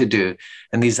had to do.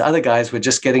 And these other guys were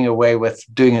just getting away with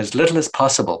doing as little as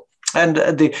possible. And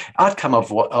the outcome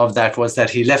of that was that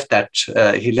he left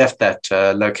that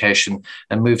location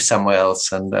and moved somewhere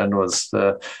else, and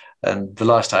the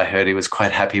last I heard, he was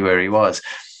quite happy where he was.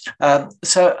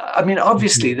 So, I mean,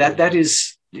 obviously that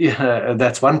is,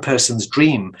 that's one person's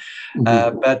dream,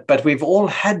 but we've all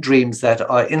had dreams that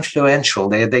are influential.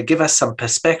 They give us some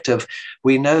perspective.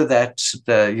 We know that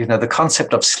the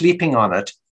concept of sleeping on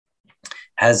it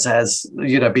has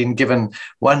been given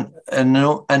an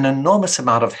enormous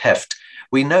amount of heft.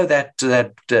 We know that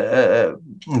the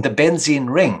benzene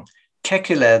ring,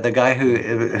 Kekule, the guy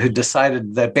who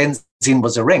decided that benzene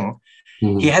was a ring,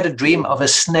 he had a dream of a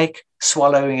snake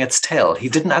swallowing its tail. He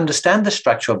didn't understand the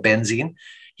structure of benzene.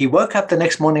 He woke up the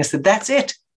next morning and said, that's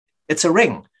it. It's a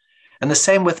ring. And the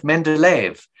same with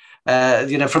Mendeleev,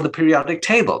 from the periodic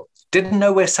table. Didn't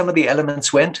know where some of the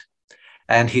elements went,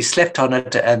 and he slept on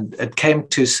it, and it came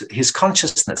to his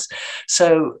consciousness.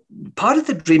 So part of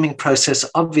the dreaming process,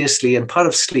 obviously, and part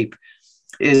of sleep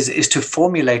is to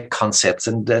formulate concepts.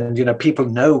 And people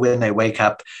know when they wake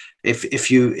up.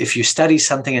 If you study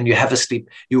something and you have a sleep,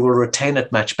 you will retain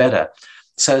it much better.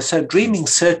 So dreaming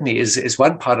certainly is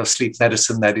one part of sleep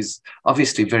medicine that is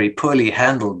obviously very poorly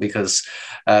handled, because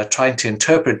trying to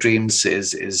interpret dreams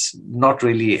is not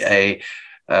really a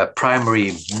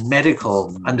primary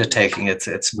medical undertaking.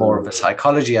 It's more of a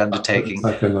psychology undertaking.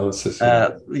 Psychoanalysis.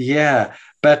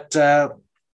 But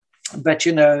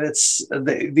it's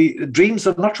the dreams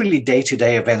are not really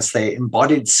day-to-day events. They're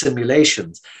embodied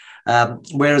simulations.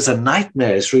 Whereas a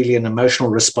nightmare is really an emotional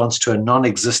response to a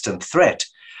non-existent threat,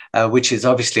 which is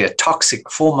obviously a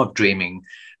toxic form of dreaming.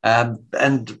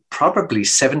 And probably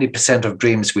 70% of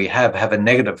dreams we have a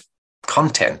negative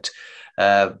content.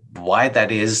 Why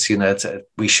that is,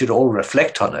 we should all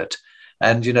reflect on it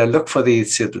and, look for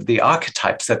the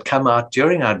archetypes that come out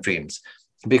during our dreams,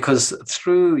 because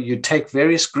you take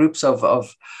various groups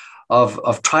of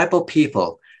tribal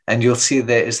people, and you'll see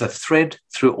there is a thread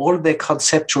through all of their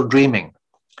conceptual dreaming.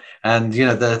 And,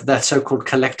 that so-called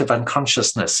collective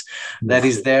unconsciousness that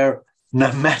is there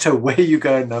no matter where you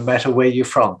go, no matter where you're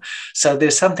from. So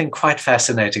there's something quite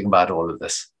fascinating about all of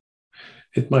this.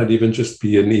 It might even just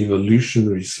be an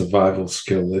evolutionary survival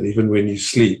skill that even when you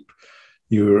sleep,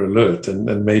 you're alert.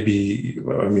 And maybe,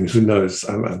 who knows?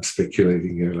 I'm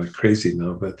speculating here like crazy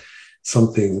now, but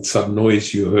some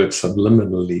noise you heard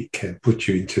subliminally can put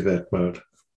you into that mode.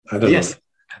 I don't know.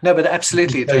 No, but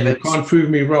absolutely. You can't prove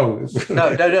me wrong. No,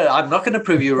 I'm not going to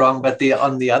prove you wrong. But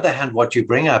on the other hand, what you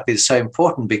bring up is so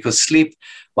important, because sleep,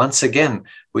 once again,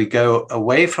 we go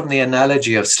away from the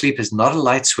analogy of sleep is not a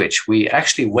light switch. We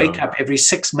actually wake up every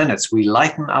 6 minutes. We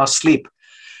lighten our sleep,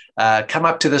 come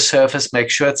up to the surface, make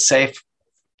sure it's safe.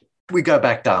 We go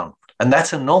back down. And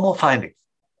that's a normal finding.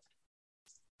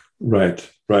 Right.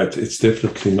 It's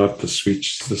definitely not the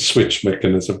switch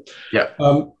mechanism. Yeah.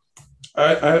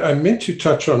 I meant to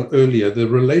touch on earlier the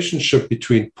relationship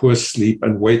between poor sleep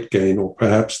and weight gain, or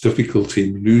perhaps difficulty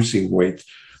in losing weight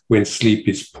when sleep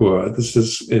is poor. This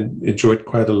has enjoyed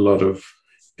quite a lot of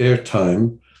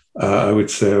airtime, I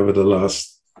would say, over the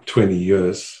last 20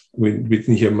 years. We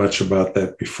didn't hear much about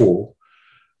that before.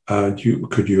 Could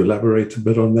you elaborate a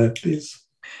bit on that, please?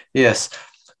 Yes.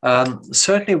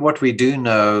 Certainly what we do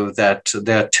know that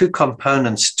there are two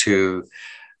components to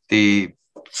the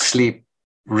sleep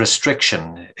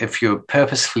restriction. If you're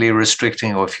purposefully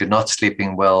restricting, or if you're not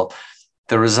sleeping well,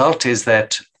 the result is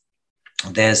that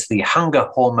there's the hunger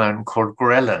hormone called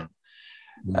ghrelin,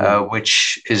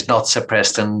 which is not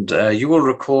suppressed. And you will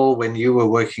recall when you were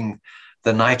working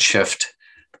the night shift,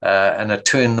 and at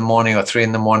 2 a.m. or 3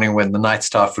 a.m, when the night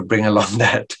staff would bring along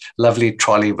that lovely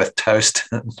trolley with toast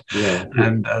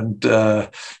and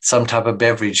some type of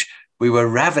beverage, we were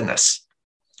ravenous.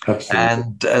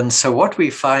 Absolutely. And so what we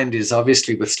find is,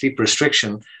 obviously with sleep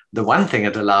restriction, the one thing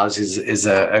it allows is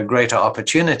a greater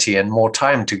opportunity and more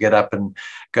time to get up and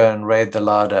go and raid the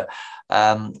larder.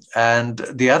 And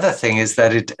the other thing is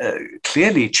that it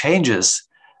clearly changes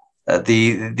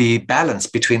the balance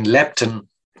between leptin,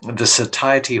 the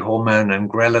satiety hormone, and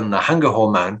ghrelin, the hunger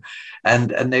hormone,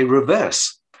 and they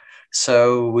reverse.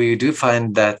 So we do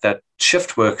find that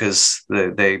shift workers,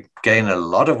 they gain a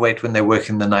lot of weight when they're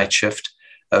working the night shift,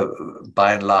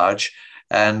 by and large.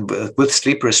 And with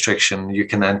sleep restriction, you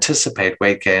can anticipate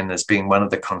weight gain as being one of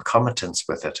the concomitants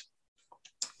with it.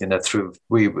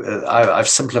 I've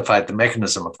simplified the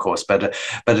mechanism, of course, but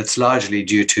it's largely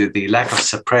due to the lack of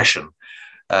suppression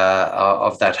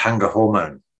of that hunger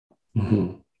hormone.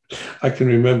 Mm-hmm. I can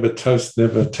remember toast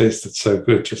never tasted so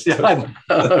good. Just in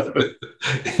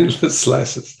the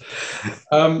slices.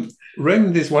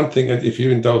 Raymond, there's one thing, if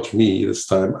you indulge me this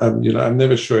time, I'm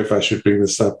never sure if I should bring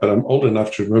this up, but I'm old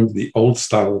enough to remember the old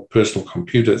style of personal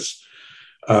computers.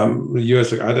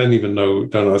 Years ago, I don't even know,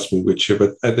 don't ask me which year,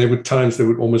 but there were times they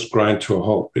would almost grind to a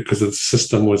halt because the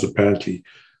system was apparently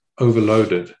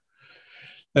overloaded.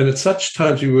 And at such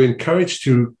times, we were encouraged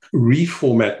to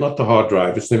reformat, not the hard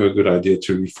drive. It's never a good idea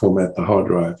to reformat the hard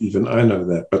drive. Even I know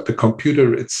that. But the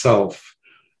computer itself,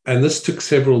 and this took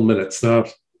several minutes. Now,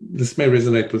 this may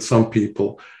resonate with some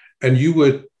people. And you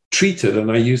were treated,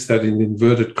 and I use that in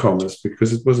inverted commas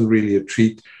because it wasn't really a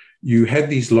treat. You had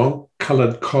these long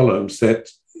colored columns that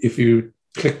if you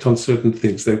clicked on certain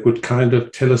things, they would kind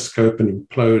of telescope and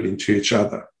implode into each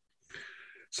other.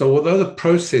 So although the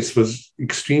process was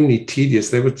extremely tedious,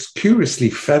 they were curiously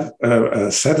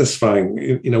satisfying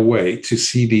in a way to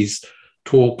see these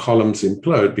tall columns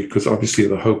implode, because obviously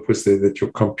the hope was there that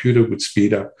your computer would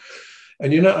speed up.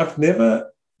 And, I've never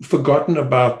forgotten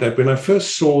about that. When I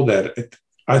first saw that,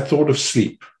 I thought of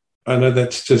sleep. I know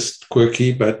that's just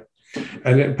quirky,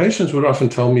 and patients would often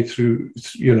tell me through,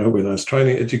 when I was trying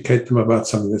to educate them about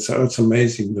something, they'd say, oh, it's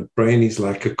amazing. The brain is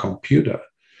like a computer.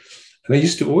 And I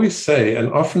used to always say,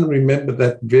 and often remember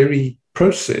that very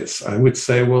process, I would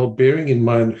say, well, bearing in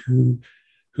mind who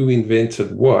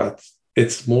invented what,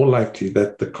 it's more likely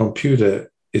that the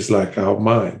computer is like our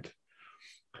mind.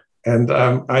 And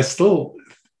I still,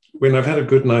 when I've had a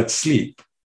good night's sleep,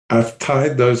 I've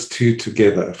tied those two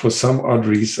together for some odd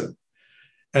reason.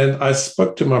 And I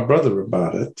spoke to my brother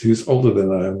about it, who's older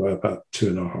than I am by about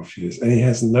 2.5 years, and he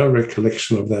has no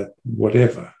recollection of that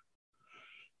whatever.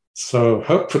 So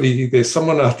hopefully there's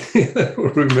someone out there that will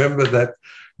remember that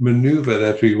maneuver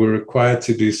that we were required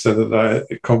to do so that our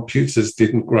computers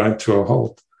didn't grind to a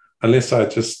halt, unless I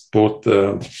just bought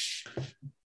the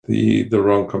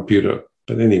wrong computer.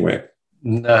 But anyway.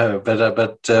 No,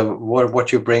 but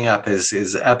what you bring up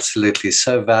is absolutely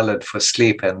so valid for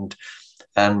sleep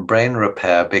and brain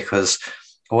repair, because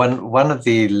one of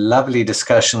the lovely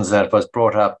discussions that was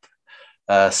brought up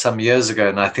some years ago,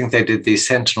 and I think they did these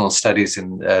sentinel studies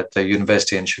at the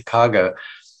University in Chicago,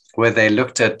 where they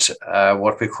looked at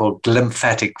what we call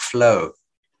glymphatic flow,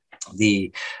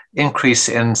 the increase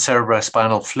in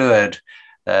cerebrospinal fluid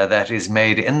that is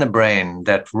made in the brain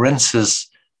that rinses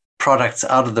products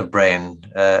out of the brain.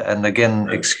 And again,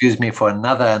 excuse me for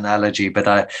another analogy, but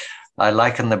I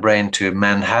liken the brain to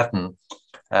Manhattan,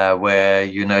 where,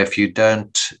 if you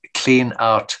don't clean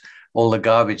out all the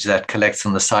garbage that collects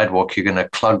on the sidewalk, you're going to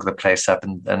clog the place up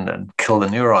and kill the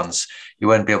neurons. You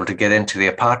won't be able to get into the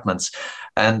apartments.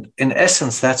 And in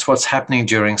essence, that's what's happening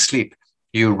during sleep.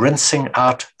 You're rinsing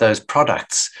out those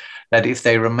products that if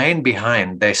they remain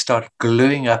behind, they start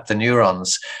gluing up the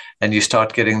neurons, and you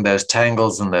start getting those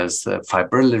tangles and those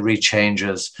fibrillary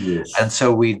changes. Yes. And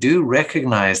so we do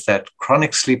recognize that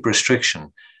chronic sleep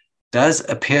restriction does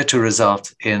appear to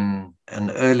result in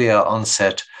an earlier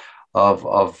onset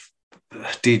of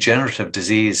degenerative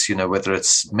disease, whether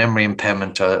it's memory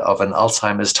impairment of an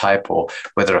Alzheimer's type or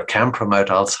whether it can promote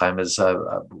Alzheimer's,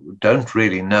 don't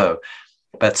really know.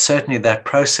 But certainly that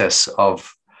process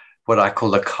of what I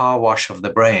call the car wash of the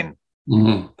brain,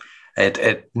 mm-hmm.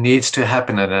 it needs to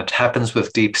happen, and it happens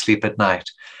with deep sleep at night.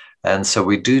 And so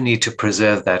we do need to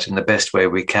preserve that in the best way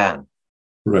we can.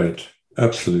 Right,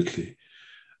 absolutely.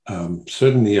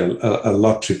 Certainly a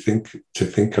lot to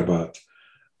think about.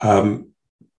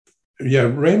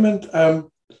 Raymond,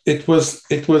 it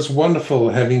was wonderful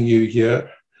having you here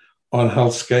on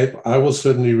Healthscape. I will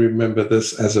certainly remember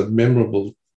this as a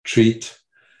memorable treat.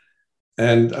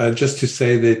 And just to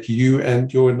say that you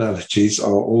and your analogies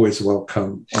are always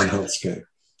welcome on Healthscape.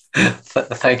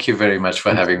 Thank you very much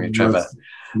for having me, Trevor.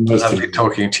 Lovely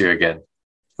talking to you again.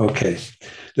 Okay.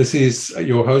 This is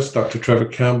your host, Dr. Trevor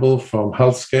Campbell from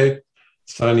Healthscape,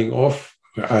 signing off.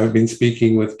 I've been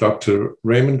speaking with Dr.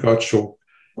 Raymond Gottschalk,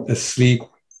 a sleep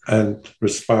and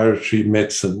respiratory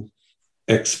medicine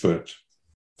expert.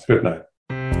 Good night.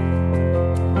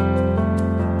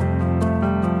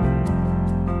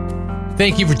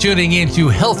 Thank you for tuning in to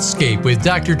Healthscape with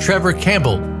Dr. Trevor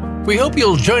Campbell. We hope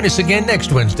you'll join us again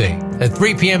next Wednesday at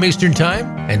 3 p.m. Eastern Time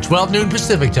and 12 noon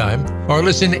Pacific Time, or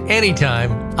listen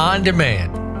anytime on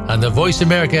demand on the Voice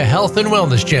America Health and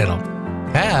Wellness Channel.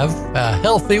 Have a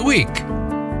healthy week.